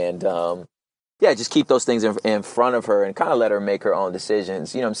mean? And yeah, just keep those things in front of her and kind of let her make her own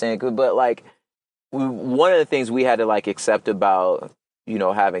decisions, you know what I'm saying? But like one of the things we had to like accept about, you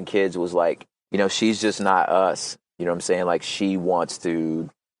know, having kids was like, you know, she's just not us. You know what I'm saying? Like she wants to,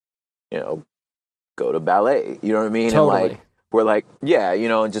 you know, go to ballet. You know what I mean? Totally. And like we're like, yeah, you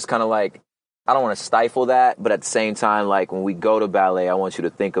know, and just kind of like, I don't want to stifle that, but at the same time, like when we go to ballet, I want you to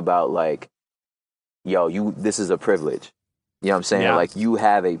think about like, yo, this is a privilege. You know what I'm saying? Yeah. Like you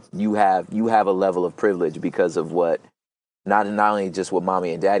have a level of privilege because of what not only just what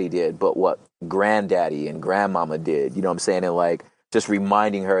mommy and daddy did, but what granddaddy and grandmama did. You know what I'm saying? And like just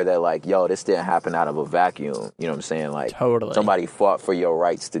reminding her that like, yo, this didn't happen out of a vacuum. You know what I'm saying? Like totally. Somebody fought for your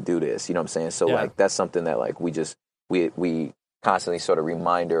rights to do this. You know what I'm saying? So like that's something that like we constantly sort of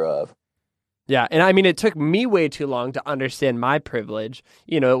remind her of. Yeah. And I mean, it took me way too long to understand my privilege.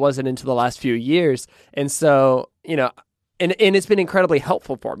 It wasn't until the last few years. And so, and it's been incredibly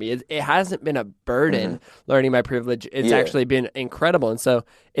helpful for me. It hasn't been a burden learning my privilege. It's actually been incredible. And so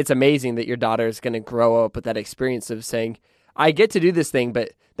it's amazing that your daughter is going to grow up with that experience of saying, I get to do this thing,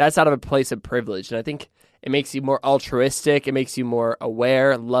 but that's out of a place of privilege. And I think it makes you more altruistic. It makes you more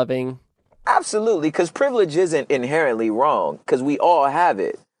aware, loving. Absolutely, because privilege isn't inherently wrong, because we all have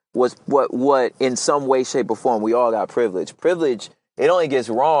it. What in some way, shape, or form, we all got privilege. Privilege, it only gets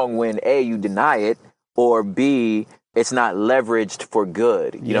wrong when A, you deny it, or B, it's not leveraged for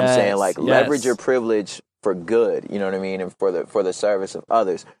good. You know what I'm saying? Like, leverage your privilege for good, you know what I mean? And for the service of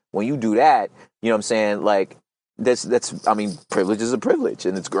others. When you do that, you know what I'm saying? Like, privilege is a privilege,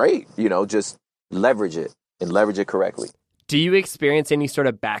 and it's great, just leverage it and leverage it correctly. Do you experience any sort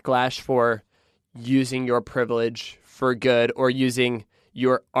of backlash for using your privilege for good or using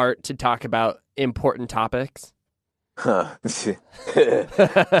your art to talk about important topics? Yeah.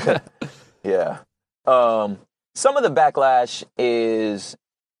 Some of the backlash is,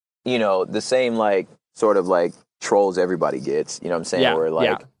 the same, like, sort of like trolls everybody gets, you know what I'm saying? Yeah, Where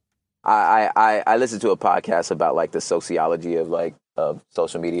like, I listened to a podcast about like the sociology of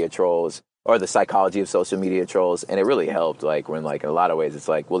social media trolls, or the psychology of social media trolls. And it really helped, like, when, like, in a lot of ways, it's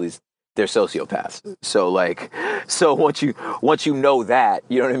like, well, they're sociopaths. So once you know that,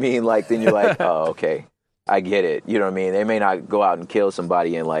 you know what I mean? Like, then you're like, oh, okay, I get it. You know what I mean? They may not go out and kill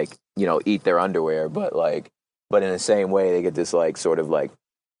somebody and, like, eat their underwear, but in the same way, they get this, like, sort of, like,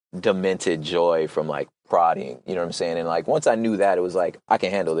 demented joy from, like, prodding, you know what I'm saying? And, like, once I knew that, it was like, I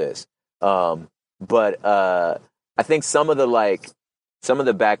can handle this. But I think some of the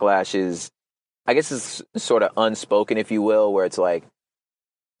backlash is, I guess, is sort of unspoken, if you will, where it's like,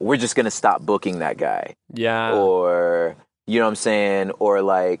 we're just going to stop booking that guy. Yeah. Or, you know what I'm saying? Or,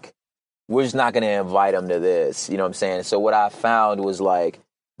 like, we're just not going to invite him to this. You know what I'm saying? So what I found was, like,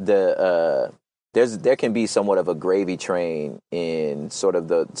 there can be somewhat of a gravy train in sort of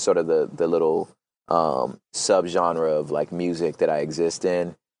the little subgenre of, like, music that I exist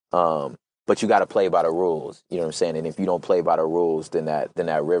in. But you got to play by the rules. You know what I'm saying? And if you don't play by the rules, then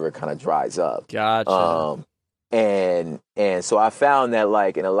that river kind of dries up. Gotcha. And so I found that,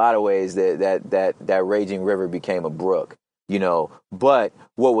 like, in a lot of ways that raging river became a brook, but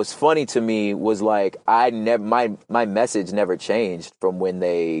what was funny to me was, like, my message never changed from when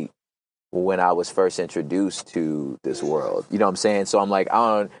I was first introduced to this world. You know what I'm saying? So I'm like,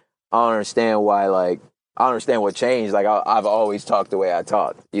 I don't understand why, like, I don't understand what changed. Like, I've always talked the way I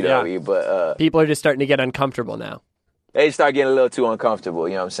talk, but people are just starting to get uncomfortable now. They start getting a little too uncomfortable.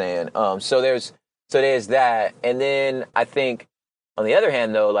 You know what I'm saying? So there's that. And then I think, on the other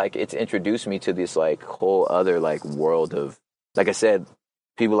hand, though, like, it's introduced me to this, like, whole other, like, world of, like I said,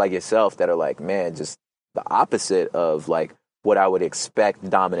 people like yourself that are like, man, just the opposite of, like, what I would expect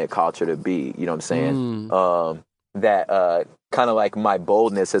dominant culture to be. You know what I'm saying? That kind of, like, my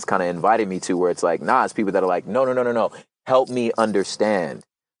boldness has kind of invited me to, where it's like, nah, it's people that are like, no. Help me understand.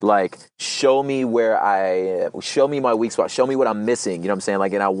 Like, show me show me my weak spot. Show me what I'm missing. You know what I'm saying?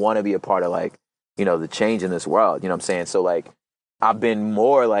 Like, and I want to be a part of, like, the change in this world. You know what I'm saying? So, like, I've been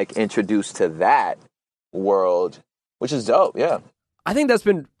more, like, introduced to that world, which is dope. Yeah. I think that's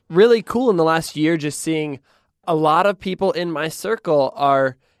been really cool in the last year, just seeing a lot of people in my circle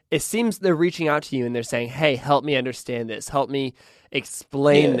it seems they're reaching out to you and they're saying, hey, help me understand this. Help me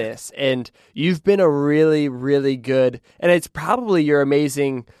explain this. And you've been a really, really good, and it's probably your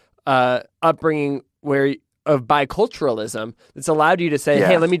amazing upbringing of biculturalism that's allowed you to say,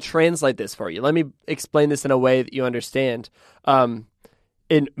 hey, let me translate this for you. Let me explain this in a way that you understand. And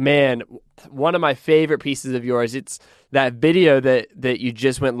man, one of my favorite pieces of yours, it's that video that you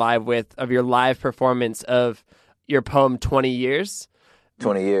just went live with of your live performance of your poem 20 Years.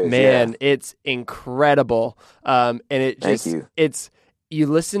 20 years. Man, It's incredible. And it just, Thank you. It's, you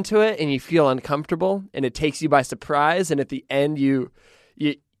listen to it and you feel uncomfortable and it takes you by surprise. And at the end,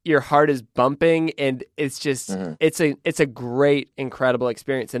 your heart is bumping, and it's just, it's a great, incredible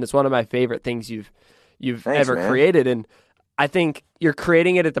experience. And it's one of my favorite things you've Thanks, ever created. And I think you're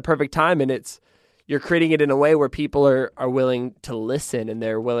creating it at the perfect time, and you're creating it in a way where people are willing to listen, and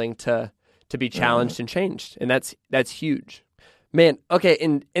they're willing to be challenged and changed. And that's huge. Man, okay,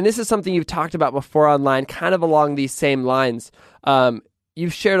 and this is something you've talked about before online, kind of along these same lines.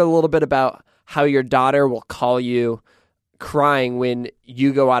 You've shared a little bit about how your daughter will call you crying when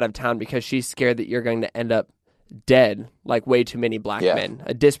you go out of town because she's scared that you're going to end up dead, like way too many black men,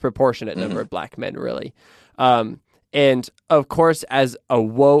 a disproportionate number of black men, really. And of course, as a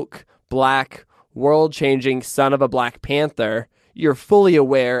woke, black, world-changing son of a Black Panther, you're fully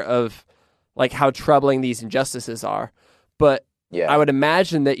aware of like how troubling these injustices are. But Yeah. I would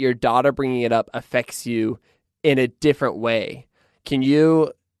imagine that your daughter bringing it up affects you in a different way. Can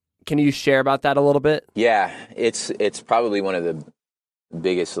you share about that a little bit? Yeah, it's probably one of the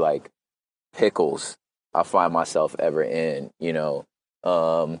biggest like pickles I find myself ever in, you know.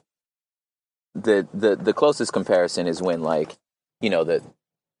 The closest comparison is when, like, you know,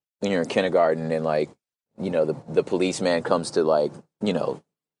 when you're in kindergarten and, like, you know, the policeman comes to, like, you know,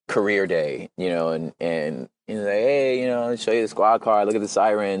 career day, you know, and he's like, hey, you know, show you the squad car, look at the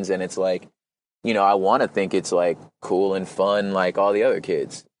sirens, and it's like, you know, I want to think it's like cool and fun like all the other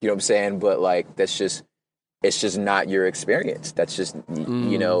kids, you know what I'm saying? But like it's just not your experience. That's just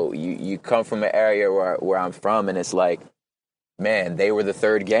you know, you come from an area where I'm from, and it's like, man, they were the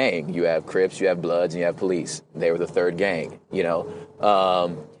third gang. You have Crips, you have Bloods, and you have police. They were the third gang, you know?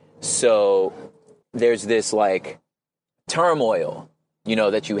 So there's this, like, turmoil, you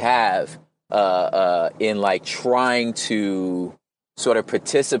know, that you have in, like, trying to sort of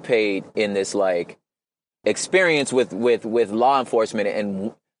participate in this, like, experience with law enforcement.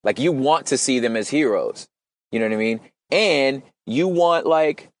 And, like, you want to see them as heroes. You know what I mean? And you want,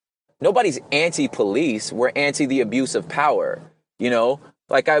 like, nobody's anti-police. We're anti the abuse of power. You know,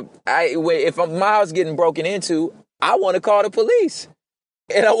 like if my house getting broken into, I want to call the police,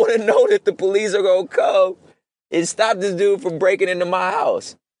 and I want to know that the police are gonna come and stop this dude from breaking into my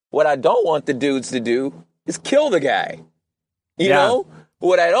house. What I don't want the dudes to do is kill the guy. You know,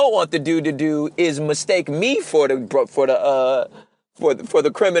 what I don't want the dude to do is mistake me for the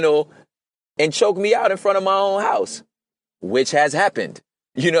criminal and choke me out in front of my own house, which has happened.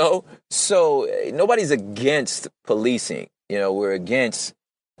 You know, so nobody's against policing. You know, we're against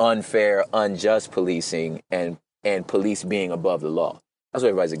unfair, unjust policing and police being above the law. That's what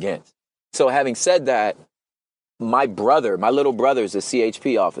everybody's against. So having said that, my little brother is a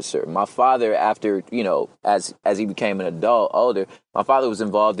CHP officer. My father, after, you know, as he became an adult, older, my father was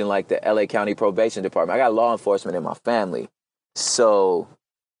involved in like the LA County Probation Department. I got law enforcement in my family. So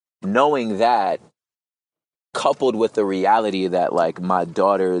knowing that, coupled with the reality that like my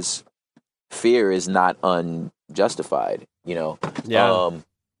daughter's fear is not unjustified, you know,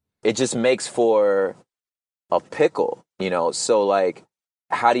 it just makes for a pickle, you know. So like,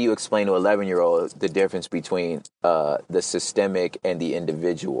 how do you explain to an 11-year-old the difference between the systemic and the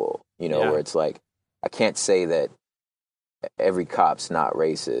individual, you know, where it's like, I can't say that every cop's not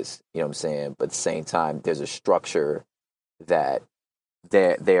racist, you know what I'm saying? But at the same time, there's a structure that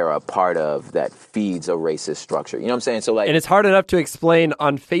they're a part of that feeds a racist structure. You know what I'm saying? So like, and it's hard enough to explain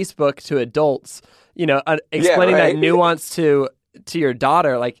on Facebook to adults, you know, explaining that nuance to your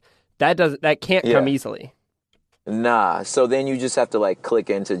daughter, like that can't come easily. Nah. So then you just have to like click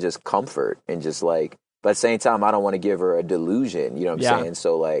into just comfort and just like, but at the same time, I don't want to give her a delusion. You know what I'm saying?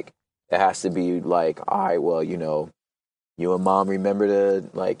 So like, it has to be like, all right, well, you know, you and mom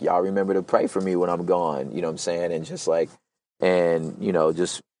y'all remember to pray for me when I'm gone. You know what I'm saying? And just like, and, you know,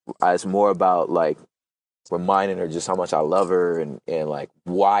 just it's more about like reminding her just how much I love her and like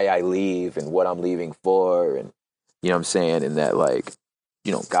why I leave and what I'm leaving for. And, you know what I'm saying? And that like,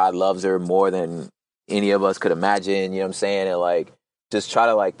 you know, God loves her more than any of us could imagine, you know what I'm saying? And like, just try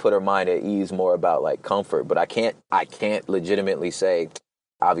to like put her mind at ease more about like comfort. But I can't legitimately say,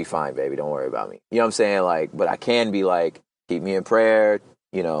 I'll be fine, baby. Don't worry about me. You know what I'm saying? Like, but I can be like, keep me in prayer,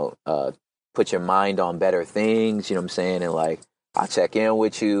 you know, put your mind on better things, you know what I'm saying? And like, I'll check in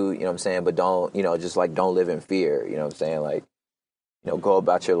with you, you know what I'm saying? But don't, you know, just like, don't live in fear, you know what I'm saying? Like, you know, go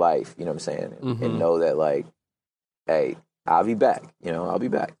about your life, you know what I'm saying? And know that like, hey, I'll be back, you know, I'll be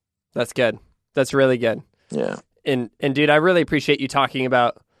back. That's good. That's really good. Yeah. And dude, I really appreciate you talking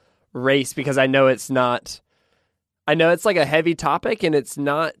about race, because I know it's like a heavy topic, and it's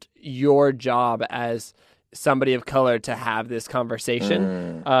not your job as somebody of color to have this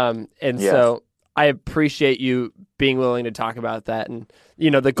conversation. So I appreciate you being willing to talk about that. And,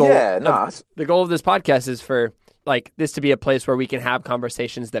 you know, the goal of this podcast is for like this to be a place where we can have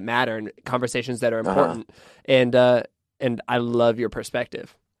conversations that matter and conversations that are important. And I love your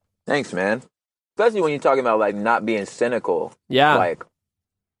perspective. Thanks, man. Especially when you're talking about like not being cynical. Yeah. Like,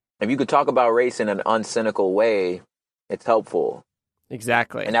 if you could talk about race in an uncynical way, it's helpful.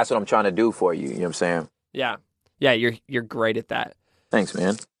 Exactly. And that's what I'm trying to do for you. You know what I'm saying? Yeah. Yeah, you're great at that. Thanks,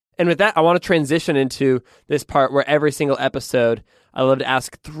 man. And with that, I want to transition into this part where every single episode, I love to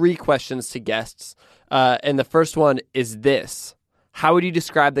ask 3 questions to guests. And the first one is this. How would you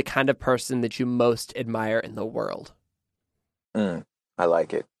describe the kind of person that you most admire in the world? I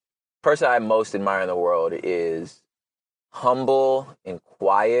like it. The person I most admire in the world is humble and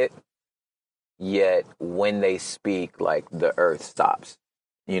quiet, yet when they speak, like the earth stops.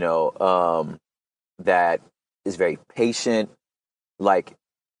 that is very patient, like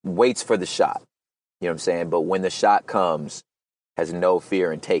waits for the shot. You know what I'm saying? But when the shot comes, has no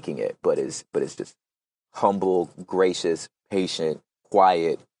fear in taking it, but is just humble, gracious, patient,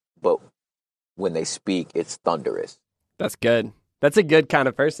 quiet. But when they speak, it's thunderous. That's good. That's a good kind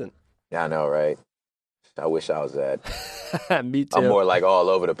of person. Yeah, I know, right? I wish I was that. Me too. I'm more like all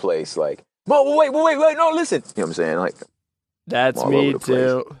over the place. Like, wait, no, listen. You know what I'm saying? Like, that's me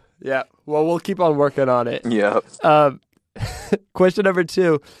too. Place. Yeah. Well, we'll keep on working on it. Yeah. Question number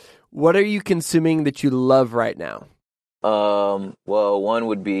 2. What are you consuming that you love right now? Well, one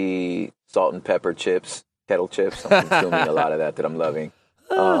would be salt and pepper chips, kettle chips. I'm consuming a lot of that I'm loving.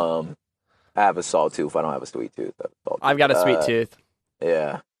 I have a salt tooth. I don't have a sweet tooth. I've got a sweet tooth.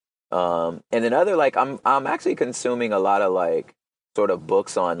 Yeah. And then other, like, I'm actually consuming a lot of, like, sort of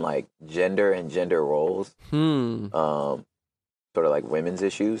books on, like, gender and gender roles. Sort of like women's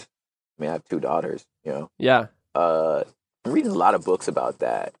issues. I mean, I have 2 daughters, you know. Yeah. I'm reading a lot of books about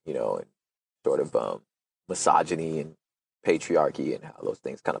that, you know, and sort of misogyny and patriarchy and how those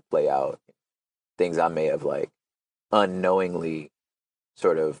things kind of play out. Things I may have, like, unknowingly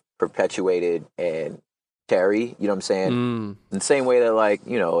sort of perpetuated and carry, you know what I'm saying? In the same way that, like,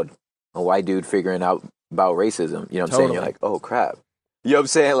 you know, a white dude figuring out about racism, you know what I'm saying? You're like, oh, crap. You know what I'm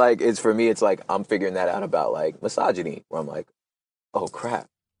saying? Like, it's for me, it's like I'm figuring that out about, like, misogyny, where I'm like, oh, crap.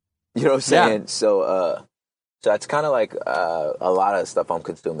 You know what I'm saying? Yeah. So that's kind of like a lot of stuff I'm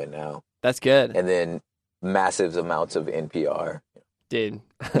consuming now. That's good. And then massive amounts of NPR. Dude,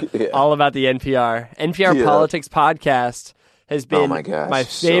 all about the NPR. NPR Politics Podcast has been my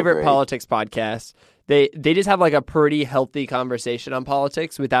favorite politics podcast. They just have like a pretty healthy conversation on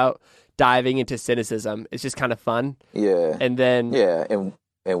politics without diving into cynicism. It's just kind of fun. Yeah. And then... Yeah, and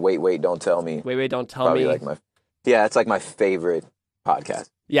Wait, Don't Tell Me. Wait, Don't Tell Probably Me. Like it's like my favorite podcast.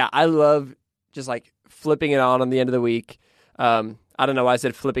 Yeah, I love just like flipping it on the end of the week. I don't know why I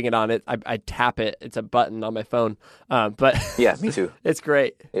said flipping it on. I tap it. It's a button on my phone. But yeah, me too. It's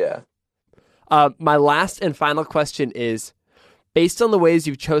great. Yeah. My last and final question is, based on the ways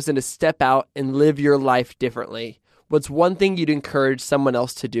you've chosen to step out and live your life differently, what's one thing you'd encourage someone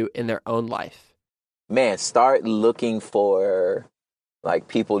else to do in their own life? Man, start looking for like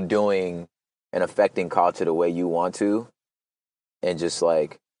people doing and affecting culture the way you want to, and just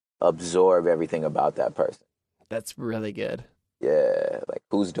like absorb everything about that person. That's really good. Yeah, like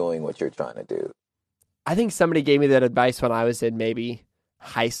who's doing what you're trying to do. I think somebody gave me that advice when I was in maybe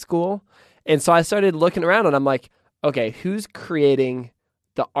high school. And so I started looking around and I'm like, okay, who's creating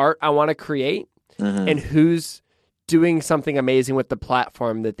the art I want to create, and who's doing something amazing with the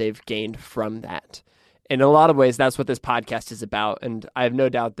platform that they've gained from that? In a lot of ways, that's what this podcast is about. And I have no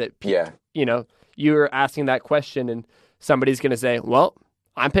doubt that, you know, you're asking that question and somebody's going to say, well,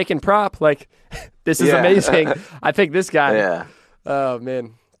 I'm picking Prop. Like, this is amazing. I picked this guy. Yeah. Oh,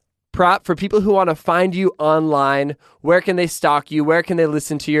 man. Prop, for people who want to find you online, where can they stalk you? Where can they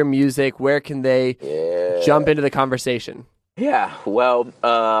listen to your music? Where can they jump into the conversation? Yeah, well,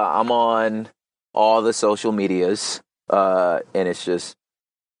 I'm on all the social medias, and it's just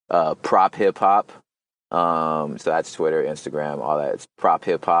Prop Hip Hop. So that's Twitter, Instagram, all that. It's Prop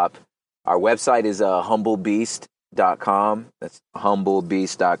Hip Hop. Our website is humblebeast.com. That's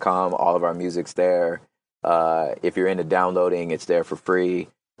humblebeast.com. All of our music's there. If you're into downloading, it's there for free.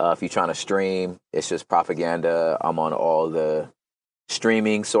 If you're trying to stream, it's just Propaganda. I'm on all the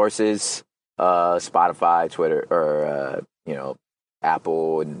streaming sources, Spotify, Twitter, or,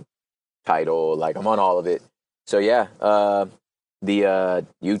 Apple and Tidal. Like, I'm on all of it. So, yeah, the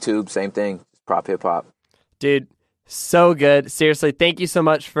YouTube, same thing, Prop Hip Hop. Dude, so good. Seriously, thank you so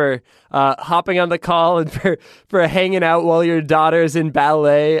much for hopping on the call and for hanging out while your daughter's in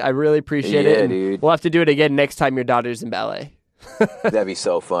ballet. I really appreciate it. Dude. We'll have to do it again next time your daughter's in ballet. That'd be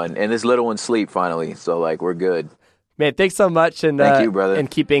so fun. And this little one's asleep finally, so like we're good. Man, thanks so much, and thank you, brother.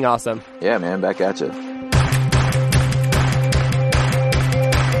 And keep being awesome. Yeah, man, back at you.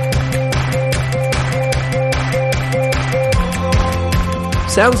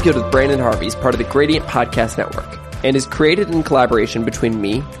 Sounds Good with Brandon Harvey is part of the Gradient Podcast Network and is created in collaboration between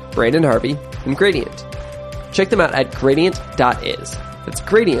me, Brandon Harvey, and Gradient. Check them out at gradient.is. That's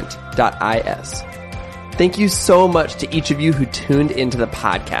gradient.is. Thank you so much to each of you who tuned into the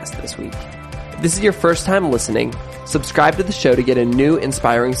podcast this week. If this is your first time listening, subscribe to the show to get a new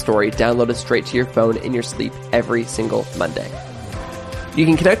inspiring story downloaded straight to your phone in your sleep every single Monday. You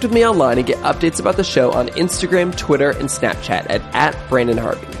can connect with me online and get updates about the show on Instagram, Twitter, and Snapchat at Brandon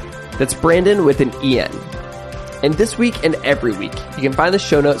Harvey. That's Brandon with an E-N. And this week and every week, you can find the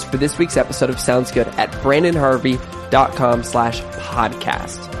show notes for this week's episode of Sounds Good at brandonharvey.com.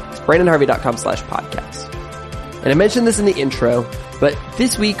 brandonharvey.com/podcast. It's brandonharvey.com/podcast. And I mentioned this in the intro, but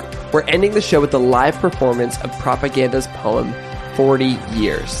this week we're ending the show with the live performance of Propaganda's poem, 40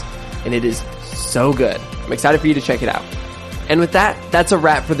 Years. And it is so good. I'm excited for you to check it out. And with that, that's a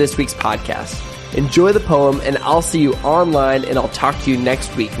wrap for this week's podcast. Enjoy the poem, and I'll see you online, and I'll talk to you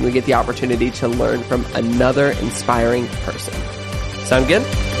next week when we get the opportunity to learn from another inspiring person. Sound good?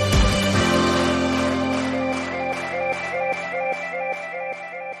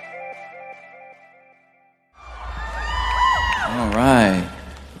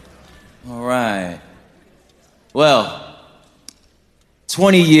 All right. Well,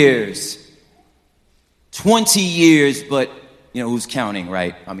 20 years. 20 years, but, who's counting,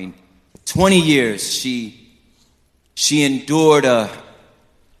 right? 20 years, she endured a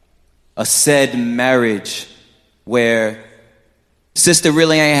said marriage where sister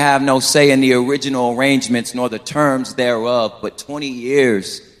really ain't have no say in the original arrangements nor the terms thereof, but 20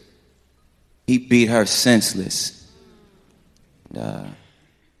 years, he beat her senseless.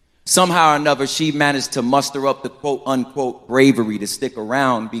 Somehow or another, she managed to muster up the quote-unquote bravery to stick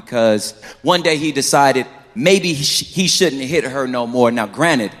around because one day he decided maybe he shouldn't hit her no more. Now,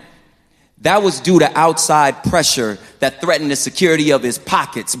 granted, that was due to outside pressure that threatened the security of his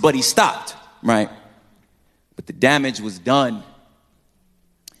pockets, but he stopped, right? But the damage was done.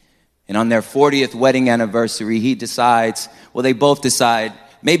 And on their 40th wedding anniversary, they both decide,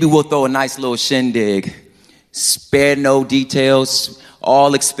 maybe we'll throw a nice little shindig. Spare no details,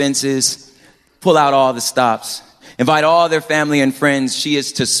 all expenses, pull out all the stops. Invite all their family and friends. She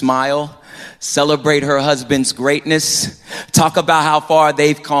is to smile, celebrate her husband's greatness, talk about how far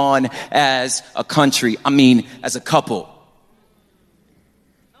they've gone as a country, as a couple.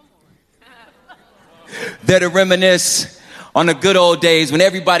 They're to reminisce on the good old days when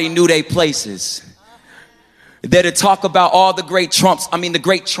everybody knew their places. They're to talk about all the great the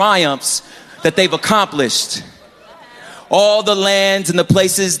great triumphs that they've accomplished. All the lands and the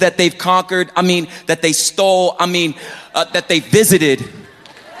places that they've conquered, that they stole, that they visited.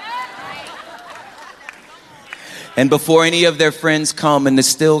 And before any of their friends come, in the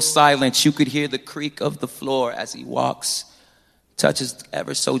still silence, you could hear the creak of the floor as he walks, touches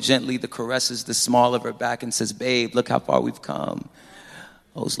ever so gently, caresses the small of her back and says, babe, look how far we've come.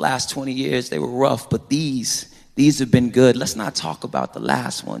 Those last 20 years, they were rough, but these have been good. Let's not talk about the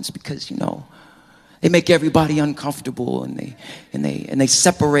last ones because, they make everybody uncomfortable and they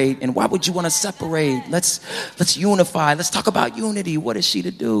separate. And why would you want to separate? Let's unify. Let's talk about unity. What is she to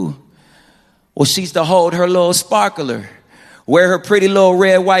do? Well, she's to hold her little sparkler, wear her pretty little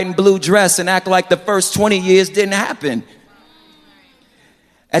red, white, and blue dress and act like the first 20 years didn't happen.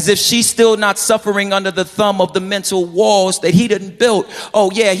 As if she's still not suffering under the thumb of the mental walls that he didn't build.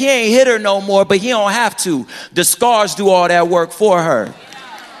 Oh yeah, he ain't hit her no more, but he don't have to. The scars do all that work for her.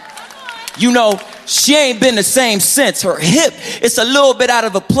 She ain't been the same since. Her hip, it's a little bit out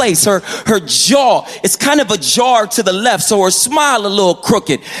of a place. Her jaw, it's kind of ajar to the left, so her smile a little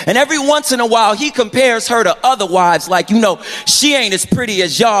crooked. And every once in a while, he compares her to other wives like, she ain't as pretty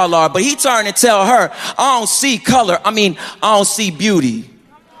as y'all are. But he turned and tell her, I don't see color. I don't see beauty.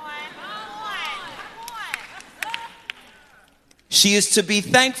 She is to be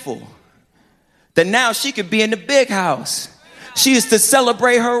thankful that now she could be in the big house. She is to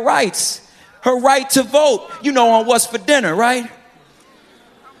celebrate her rights. Her right to vote, on what's for dinner, right?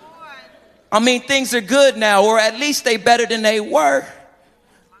 Things are good now, or at least they better than they were.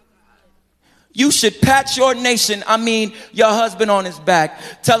 You should pat your nation, your husband on his back.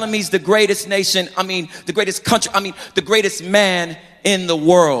 Tell him he's the greatest nation, the greatest country, the greatest man in the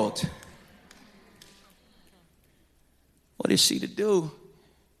world. What is she to do?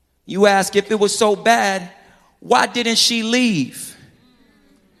 You ask, if it was so bad, why didn't she leave?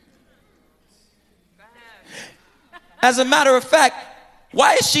 As a matter of fact,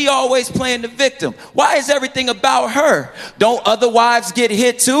 why is she always playing the victim? Why is everything about her? Don't other wives get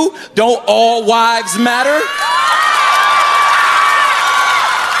hit too? Don't all wives matter?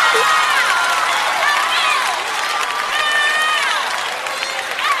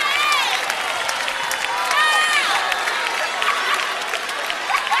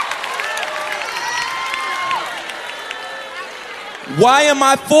 Why am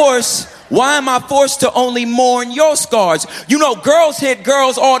I forced to only mourn your scars? Girls hit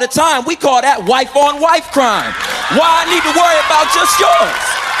girls all the time. We call that wife on wife crime. Why I need to worry about just yours?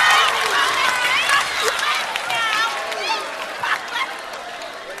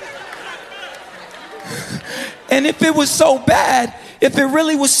 And if it was so bad, If it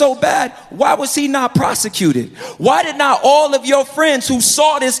really was so bad, why was he not prosecuted? Why did not all of your friends who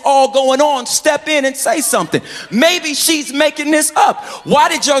saw this all going on step in and say something? Maybe she's making this up. Why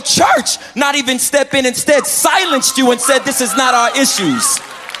did your church not even step in, instead silenced you and said, this is not our issues?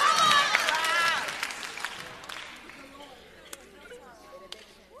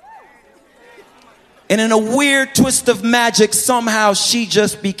 And in a weird twist of magic, somehow she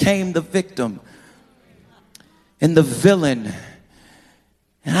just became the victim and the villain.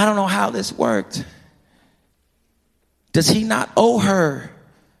 And I don't know how this worked. Does he not owe her?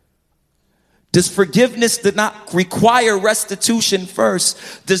 Does forgiveness not require restitution first?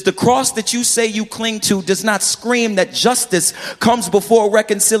 Does the cross that you say you cling to does not scream that justice comes before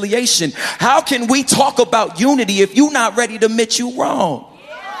reconciliation? How can we talk about unity if you're not ready to admit you wrong?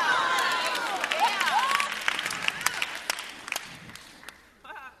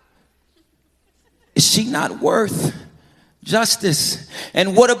 Is she not worth justice?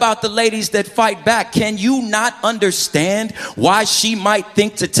 And what about the ladies that fight back? Can you not understand why she might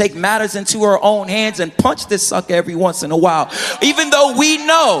think to take matters into her own hands and punch this sucker every once in a while? Even though we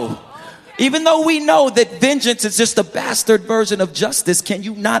know that vengeance is just a bastard version of justice, can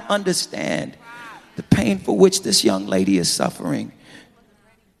you not understand the pain for which this young lady is suffering?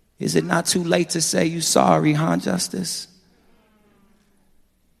 Is it not too late to say you sorry, huh, Justice?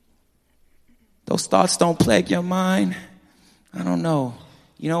 Those thoughts don't plague your mind? I don't know.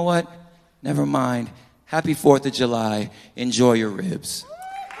 You know what? Never mind. Happy 4th of July. Enjoy your ribs.